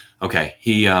 Okay,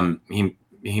 he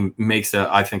makes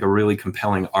I think a really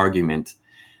compelling argument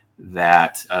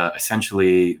that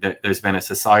essentially there's been a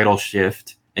societal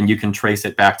shift, and you can trace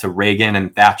it back to Reagan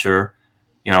and Thatcher,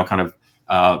 kind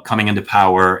of coming into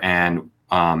power and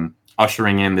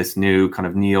ushering in this new kind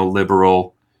of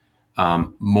neoliberal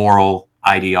moral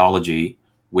ideology,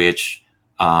 which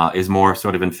is more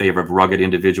sort of in favor of rugged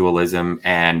individualism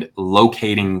and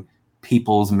locating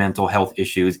people's mental health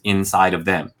issues inside of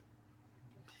them.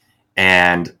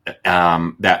 And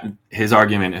that his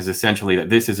argument is essentially that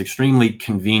this is extremely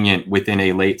convenient within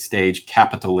a late stage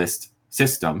capitalist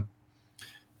system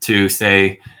to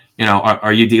say,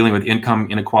 are you dealing with income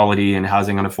inequality and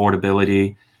housing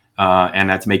unaffordability, and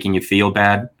that's making you feel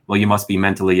bad? Well, you must be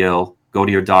mentally ill. Go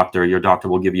to your doctor. Your doctor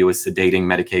will give you a sedating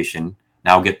medication.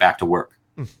 Now get back to work.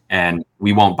 And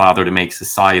we won't bother to make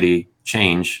society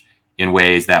change in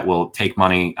ways that will take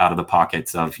money out of the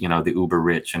pockets of, the uber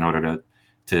rich in order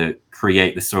to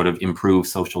create the sort of improved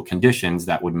social conditions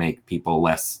that would make people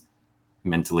less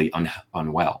mentally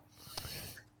unwell.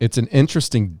 It's an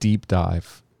interesting deep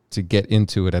dive to get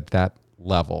into it at that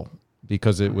level,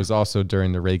 because it was also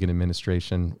during the Reagan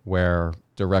administration where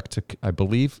it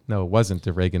wasn't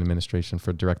the Reagan administration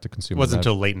for direct to consumer. It wasn't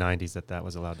until late 90s that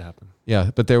was allowed to happen.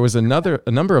 Yeah, but there was a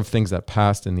number of things that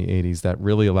passed in the 80s that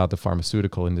really allowed the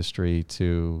pharmaceutical industry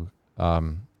to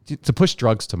push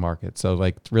drugs to market.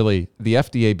 So really the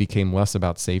FDA became less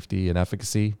about safety and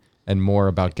efficacy and more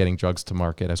about getting drugs to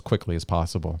market as quickly as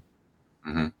possible.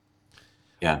 Mm-hmm.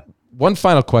 Yeah. One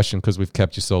final question, because we've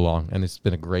kept you so long and it's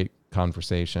been a great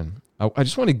conversation. I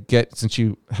just want to get, since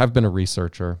you have been a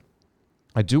researcher,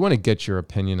 I do want to get your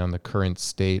opinion on the current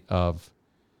state of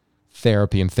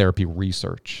therapy and therapy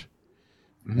research,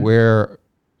 where,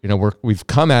 we've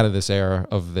come out of this era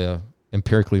of the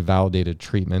empirically validated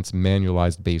treatments,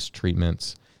 manualized based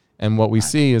treatments. And what we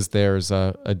see is there's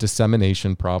a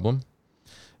dissemination problem.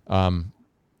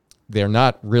 They're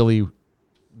not really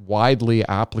widely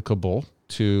applicable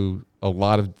to a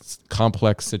lot of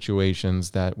complex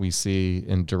situations that we see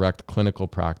in direct clinical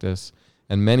practice.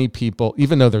 And many people,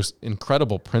 even though there's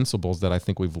incredible principles that I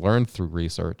think we've learned through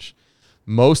research,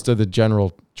 most of the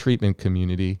general treatment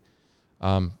community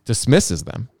dismisses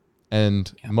them.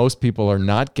 And most people are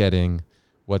not getting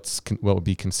what would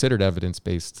be considered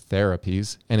evidence-based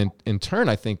therapies. And in turn,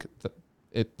 I think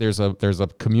that there's a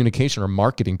communication or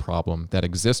marketing problem that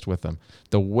exists with them.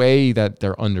 The way that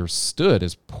they're understood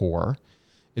is poor.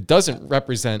 It doesn't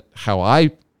represent how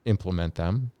I implement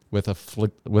them with a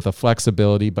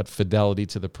flexibility, but fidelity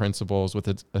to the principles, with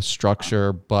a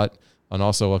structure, and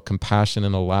also a compassion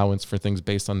and allowance for things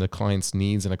based on the client's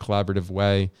needs in a collaborative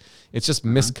way. It's just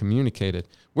miscommunicated.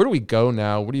 Where do we go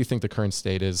now? What do you think the current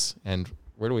state is? And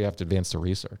where do we have to advance the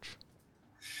research?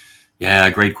 Yeah,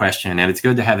 great question. And it's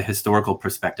good to have a historical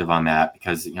perspective on that,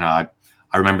 because,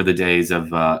 I remember the days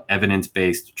of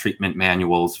evidence-based treatment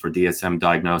manuals for DSM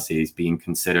diagnoses being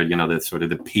considered, the sort of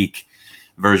the peak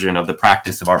version of the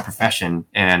practice of our profession.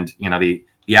 And, the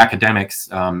academics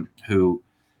who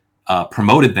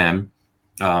promoted them,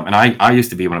 and I used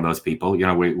to be one of those people,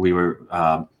 we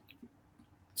were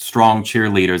strong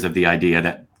cheerleaders of the idea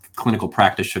that clinical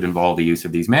practice should involve the use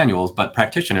of these manuals, but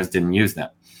practitioners didn't use them.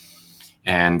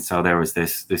 And so there was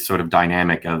this sort of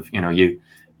dynamic of,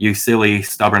 you silly,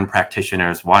 stubborn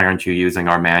practitioners, why aren't you using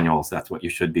our manuals? That's what you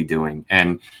should be doing.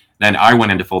 And then I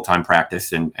went into full-time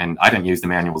practice and I didn't use the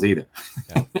manuals either.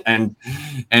 Yeah.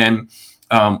 and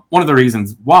one of the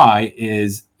reasons why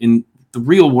is in the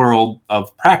real world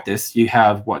of practice, you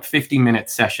have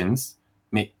 50-minute sessions,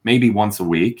 maybe once a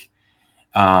week.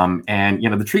 And,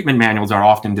 the treatment manuals are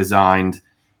often designed,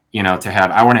 to have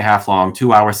hour-and-a-half long,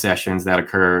 2-hour sessions that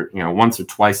occur, once or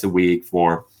twice a week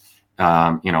for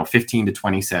 15 to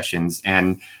 20 sessions.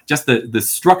 And just the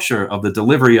structure of the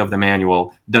delivery of the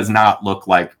manual does not look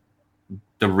like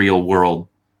the real world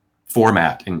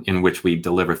format in which we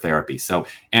deliver therapy. So,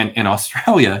 and in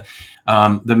Australia,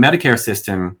 the Medicare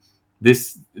system,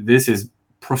 this is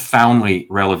profoundly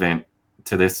relevant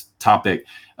to this topic.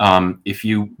 If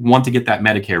you want to get that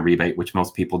Medicare rebate, which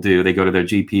most people do, they go to their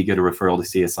GP, get a referral to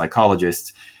see a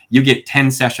psychologist. You get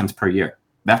 10 sessions per year.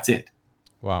 That's it.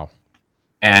 Wow.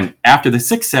 And after the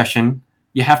 6th session,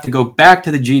 you have to go back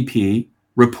to the GP,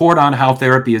 report on how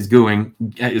therapy is going,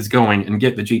 and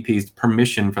get the GP's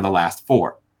permission for the last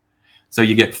 4. So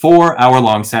you get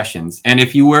 4-hour-long sessions. And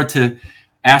if you were to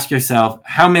ask yourself,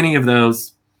 how many of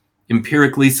those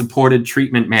empirically supported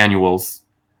treatment manuals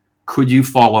could you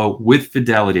follow with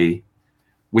fidelity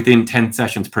within 10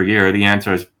 sessions per year? The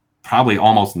answer is probably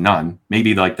almost none,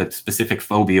 maybe like the specific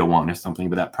phobia one or something,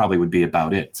 but that probably would be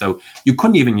about it. So you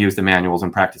couldn't even use the manuals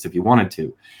in practice if you wanted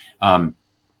to.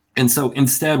 And so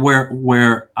instead,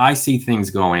 where I see things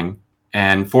going,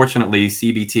 and fortunately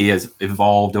CBT has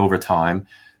evolved over time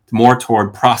more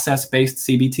toward process-based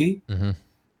CBT. Mm-hmm.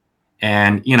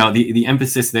 And, the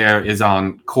emphasis there is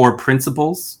on core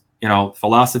principles,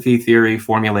 philosophy, theory,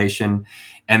 formulation.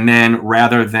 And then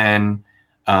rather than,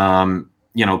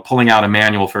 pulling out a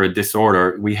manual for a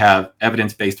disorder, we have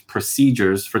evidence-based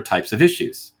procedures for types of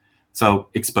issues. So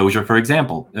exposure, for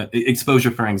example,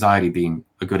 exposure for anxiety being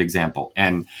a good example.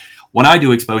 And when I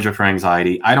do exposure for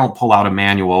anxiety, I don't pull out a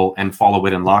manual and follow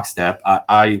it in lockstep.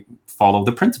 I follow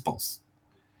the principles.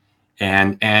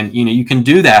 And you can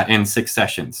do that in 6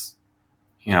 sessions,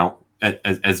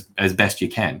 as best you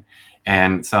can.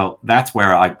 And so that's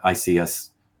where I see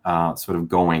us sort of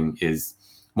going, is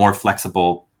more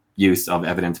flexible use of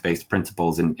evidence-based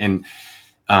principles. And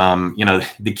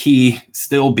the key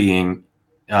still being,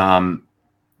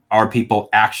 are people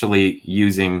actually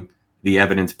using the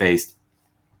evidence-based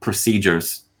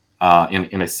procedures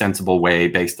in a sensible way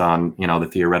based on, the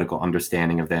theoretical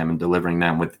understanding of them and delivering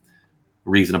them with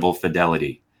reasonable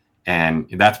fidelity. And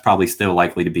that's probably still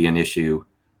likely to be an issue,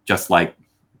 just like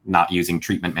not using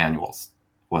treatment manuals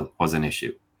was an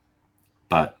issue.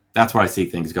 But that's where I see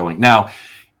things going. Now,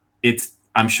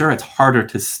 I'm sure it's harder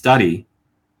to study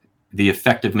the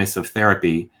effectiveness of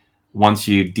therapy once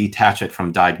you detach it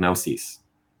from diagnoses,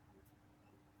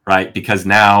 right? Because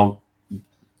now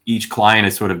each client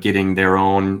is sort of getting their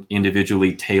own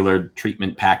individually tailored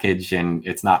treatment package, and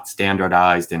it's not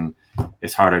standardized, and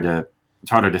it's harder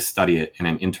to study it in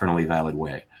an internally valid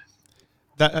way.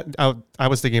 That I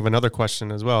was thinking of another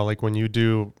question as well. Like when you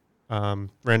do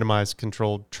randomized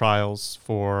controlled trials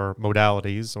for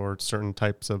modalities or certain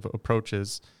types of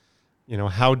approaches,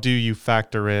 how do you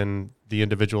factor in the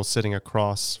individual sitting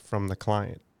across from the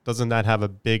client? Doesn't that have a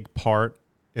big part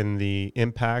in the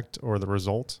impact or the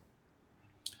result?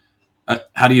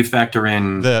 How do you factor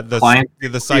in the client?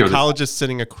 The psychologist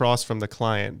sitting across from the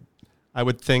client? I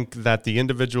would think that the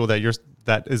individual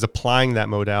that is applying that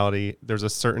modality, there's a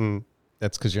certain...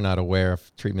 That's because you're not aware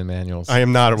of treatment manuals. I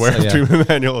am not aware of treatment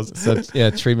manuals. So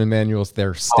treatment manuals,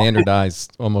 they're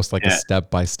standardized almost like a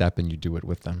step-by-step, and you do it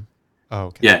with them. Oh,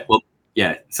 okay. Yeah, well,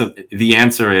 yeah. So the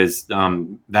answer is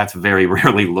that's very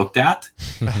rarely looked at.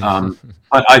 But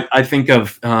I think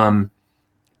of, to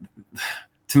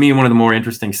me, one of the more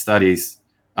interesting studies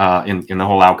in the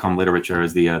whole outcome literature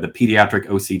is the pediatric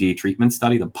OCD treatment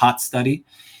study, the POT study.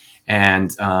 And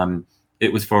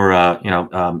it was for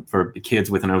kids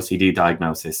with an OCD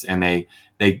diagnosis, and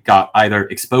they got either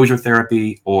exposure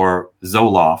therapy or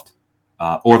Zoloft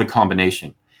or the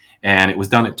combination. And it was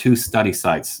done at 2 study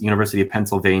sites, University of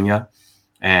Pennsylvania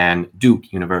and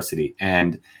Duke University.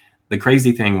 And the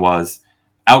crazy thing was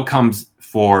outcomes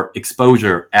for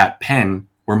exposure at Penn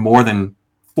were more than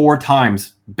 4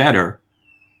 times better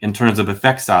in terms of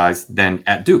effect size than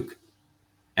at Duke.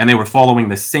 And they were following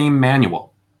the same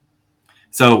manual.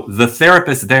 So the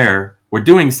therapists there were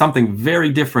doing something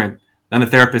very different than the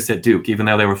therapists at Duke, even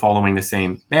though they were following the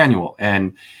same manual.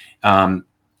 And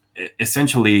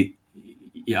essentially,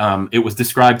 it was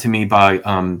described to me by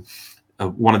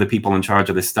one of the people in charge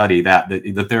of the study that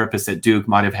the therapist at Duke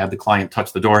might have had the client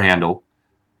touch the door handle.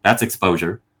 That's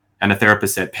exposure. And the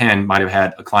therapist at Penn might have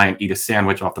had a client eat a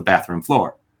sandwich off the bathroom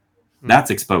floor.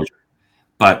 That's exposure.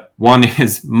 But one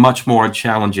is much more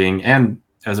challenging and,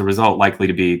 as a result, likely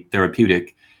to be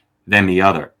therapeutic than the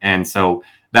other. And so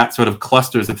that sort of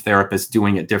clusters of therapists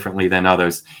doing it differently than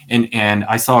others. And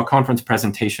I saw a conference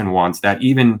presentation once that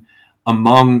even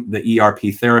among the ERP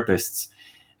therapists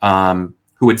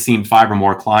who had seen 5 or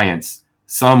more clients,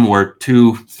 some were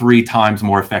 2-3 times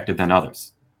more effective than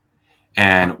others.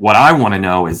 And what I want to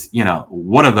know is,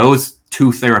 what are those 2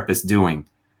 therapists doing,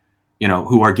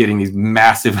 who are getting these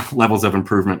massive levels of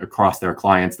improvement across their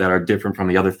clients that are different from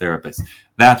the other therapists?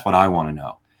 That's what I want to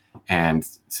know. And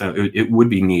so it would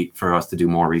be neat for us to do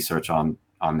more research on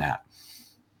that.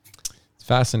 It's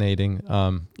fascinating,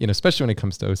 especially when it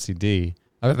comes to OCD.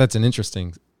 That's an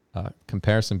interesting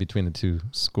comparison between the 2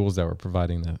 schools that were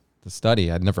providing the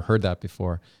study. I'd never heard that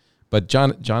before. But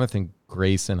Jonathan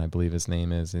Grayson, I believe his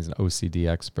name is, he's an OCD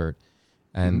expert.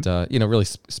 And, really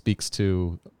speaks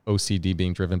to OCD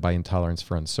being driven by intolerance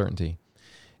for uncertainty.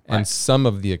 And some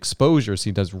of the exposures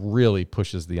he does really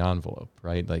pushes the envelope,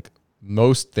 right? Like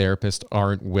most therapists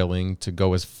aren't willing to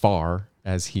go as far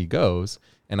as he goes.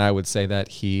 And I would say that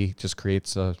he just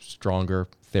creates a stronger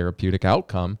therapeutic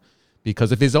outcome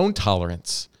because of his own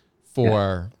tolerance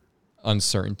for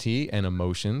uncertainty and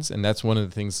emotions. And that's one of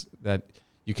the things that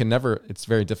you can never, it's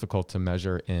very difficult to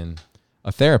measure in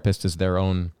a therapist is their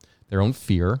own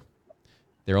fear,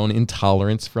 their own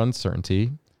intolerance for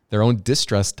uncertainty, their own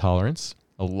distress tolerance.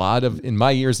 In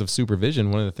my years of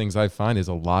supervision, one of the things I find is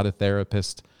a lot of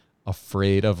therapists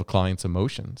afraid of a client's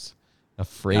emotions,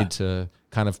 afraid to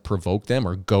kind of provoke them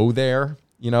or go there,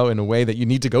 in a way that you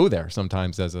need to go there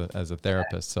sometimes as a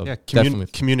therapist. So definitely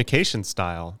communication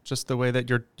style, just the way that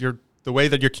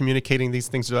you're communicating these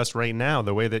things to us right now,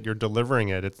 the way that you're delivering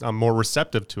it. I'm more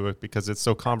receptive to it because it's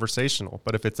so conversational.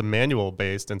 But if it's a manual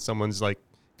based and someone's like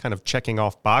kind of checking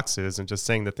off boxes and just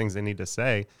saying the things they need to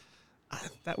say,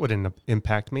 that wouldn't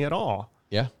impact me at all.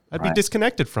 Yeah. I'd be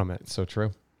disconnected from it. So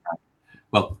true.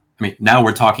 Well, now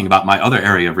we're talking about my other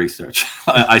area of research.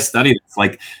 I studied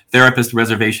like therapist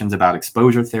reservations about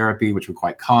exposure therapy, which were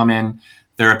quite common.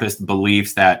 Therapist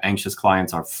beliefs that anxious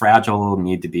clients are fragile,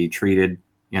 need to be treated,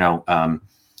 in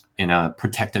a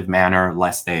protective manner,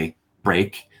 lest they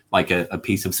break, like a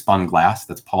piece of spun glass.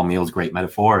 That's Paul Meal's great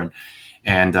metaphor.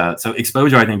 And so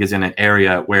exposure, I think, is in an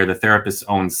area where the therapist's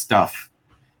own stuff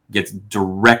gets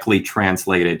directly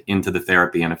translated into the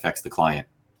therapy and affects the client.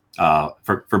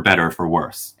 For better or for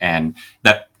worse. And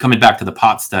that, coming back to the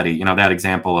pot study, that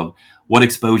example of what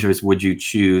exposures would you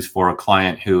choose for a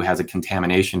client who has a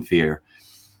contamination fear?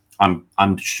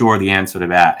 I'm sure the answer to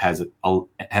that has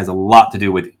a lot to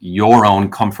do with your own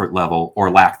comfort level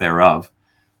or lack thereof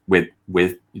with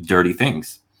dirty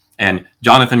things. And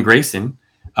Jonathan Grayson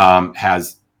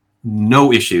has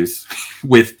no issues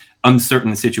with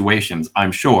uncertain situations,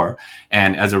 I'm sure,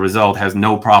 and as a result has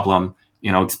no problem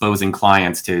exposing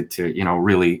clients to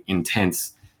really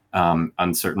intense,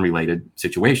 uncertain related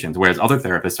situations, whereas other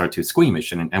therapists are too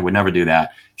squeamish and would never do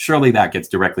that. Surely that gets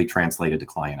directly translated to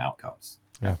client outcomes.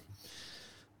 Yeah.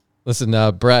 Listen,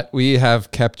 Brett, we have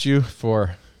kept you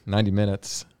for 90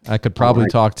 minutes. I could probably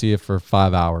talk to you for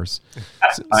 5 hours.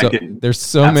 So there's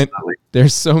so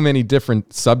many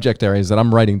different subject areas that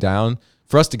I'm writing down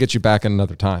for us to get you back in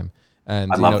another time.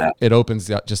 And I love that. It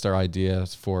opens just our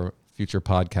ideas for future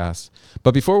podcasts.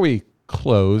 But before we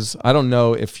close, I don't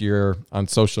know if you're on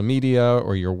social media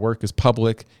or your work is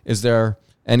public. Is there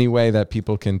any way that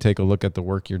people can take a look at the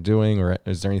work you're doing, or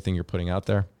is there anything you're putting out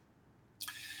there?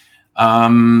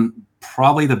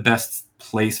 Probably the best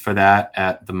place for that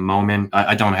at the moment,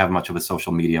 I don't have much of a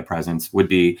social media presence, would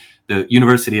be the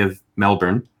University of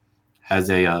Melbourne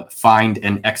has a Find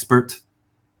an Expert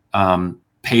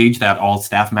page that all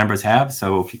staff members have.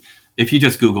 So if you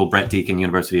just Google Brett Deacon,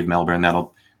 University of Melbourne,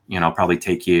 that'll probably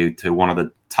take you to one of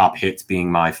the top hits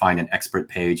being my Find an Expert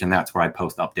page, and that's where I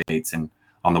post updates and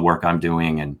on the work I'm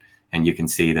doing, and you can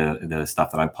see the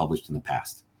stuff that I've published in the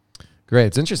past. Great.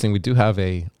 It's interesting. We do have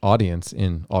a audience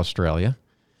in Australia.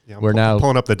 Yeah, I'm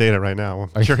pulling up the data right now.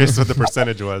 I'm curious what the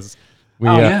percentage was.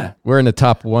 We're in the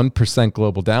top 1%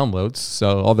 global downloads.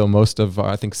 So although most of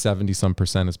I think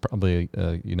 70% is probably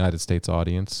a United States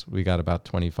audience, we got about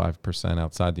 25%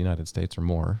 outside the United States or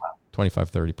more,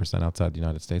 25-30% outside the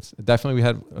United States. Definitely we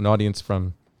had an audience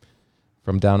from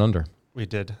down under. We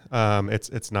did.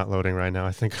 It's not loading right now.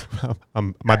 I think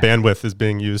my bandwidth is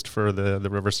being used for the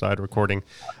Riverside recording,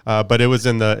 but it's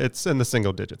in the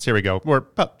single digits. Here we go. We're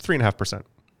about 3.5%.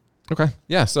 Okay.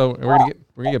 Yeah. So we're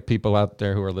gonna get people out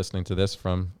there who are listening to this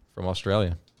from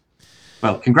Australia.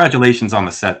 Well, congratulations on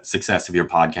the success of your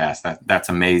podcast. That's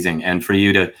amazing. And for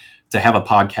you to have a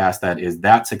podcast that is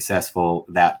that successful,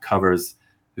 that covers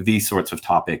these sorts of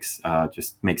topics,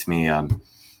 just makes me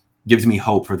gives me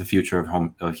hope for the future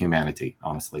of humanity.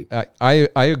 Honestly, I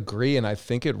agree, and I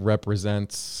think it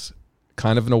represents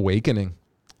kind of an awakening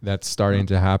that's starting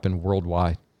to happen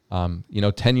worldwide. 10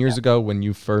 years ago when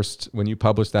you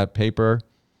published that paper,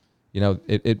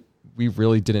 we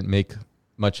really didn't make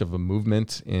much of a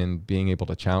movement in being able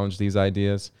to challenge these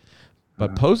ideas.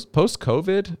 But post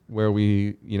COVID, where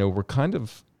we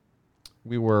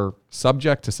were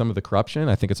subject to some of the corruption,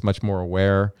 I think it's much more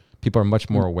aware. People are much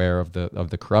more aware of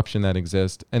the corruption that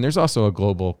exists. And there's also a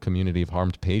global community of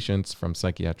harmed patients from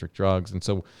psychiatric drugs. And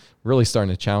so really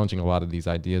starting to challenging a lot of these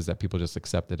ideas that people just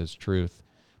accepted as truth.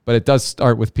 But it does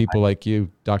start with people like you,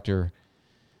 Dr.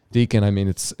 Deacon. I mean,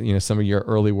 it's, some of your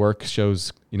early work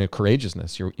shows,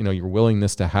 courageousness, your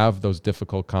willingness to have those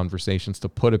difficult conversations, to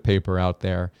put a paper out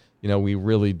there. We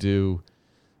really do,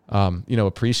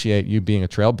 appreciate you being a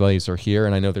trailblazer here.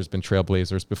 And I know there's been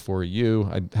trailblazers before you.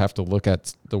 I'd have to look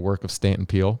at the work of Stanton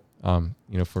Peele,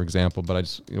 for example, but I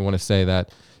just want to say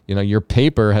that, your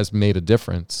paper has made a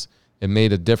difference. It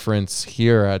made a difference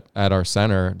here at our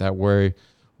center that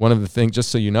one of the things, just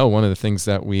so you know, one of the things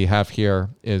that we have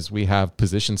here is we have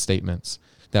position statements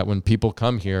that when people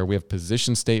come here, we have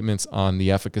position statements on the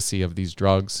efficacy of these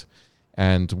drugs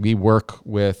And we work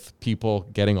with people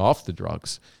getting off the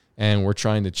drugs. And we're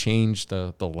trying to change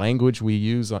the language we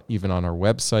use even on our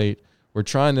website. We're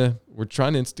trying to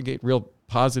instigate real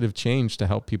positive change to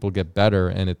help people get better.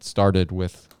 And it started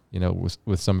with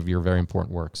some of your very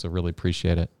important work. So really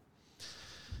appreciate it.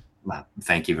 Wow.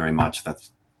 Thank you very much.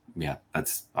 That's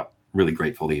really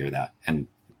grateful to hear that. And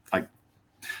I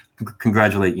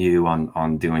congratulate you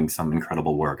on doing some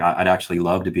incredible work. I'd actually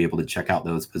love to be able to check out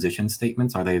those position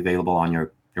statements. Are they available on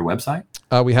your website?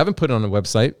 We haven't put it on the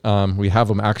website. We have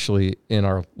them actually in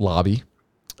our lobby.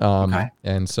 Okay.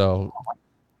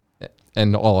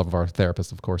 And all of our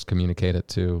therapists, of course, communicate it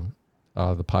to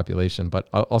the population. But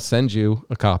I'll send you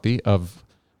a copy of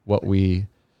what we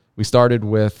started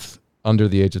with under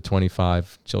the age of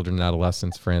 25, children and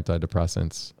adolescents for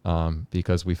antidepressants,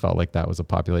 because we felt like that was a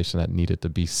population that needed to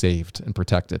be saved and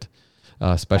protected,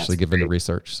 especially given the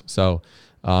research. So,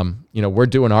 we're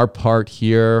doing our part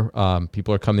here.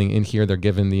 People are coming in here, they're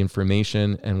given the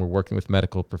information, and we're working with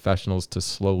medical professionals to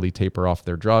slowly taper off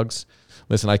their drugs.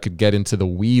 Listen, I could get into the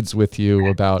weeds with you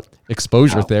about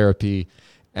exposure therapy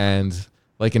and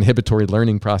like inhibitory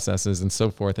learning processes and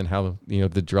so forth, and how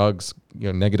the drugs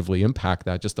negatively impact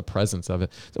that, just the presence of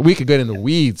it. So we could get in the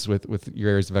weeds with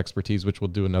your areas of expertise, which we'll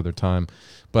do another time.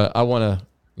 But I want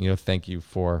to thank you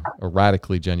for a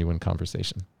radically genuine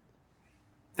conversation.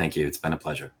 Thank you. It's been a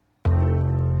pleasure.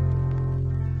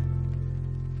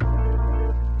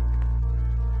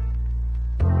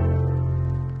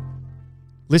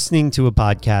 Listening to a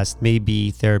podcast may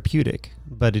be therapeutic,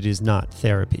 but it is not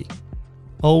therapy.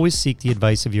 Always seek the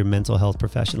advice of your mental health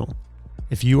professional.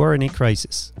 If you are in a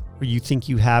crisis or you think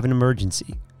you have an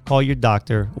emergency, call your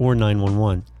doctor or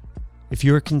 911. If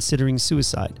you are considering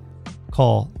suicide,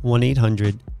 call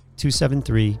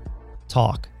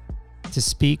 1-800-273-TALK to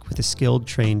speak with a skilled,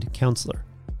 trained counselor.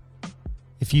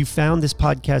 If you found this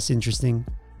podcast interesting,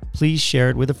 please share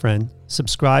it with a friend,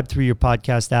 subscribe through your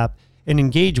podcast app, and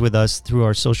engage with us through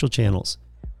our social channels.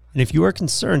 And if you are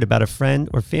concerned about a friend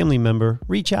or family member,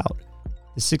 reach out.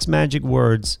 The 6 magic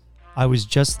words, "I was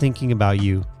just thinking about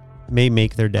you," may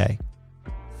make their day.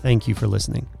 Thank you for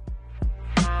listening.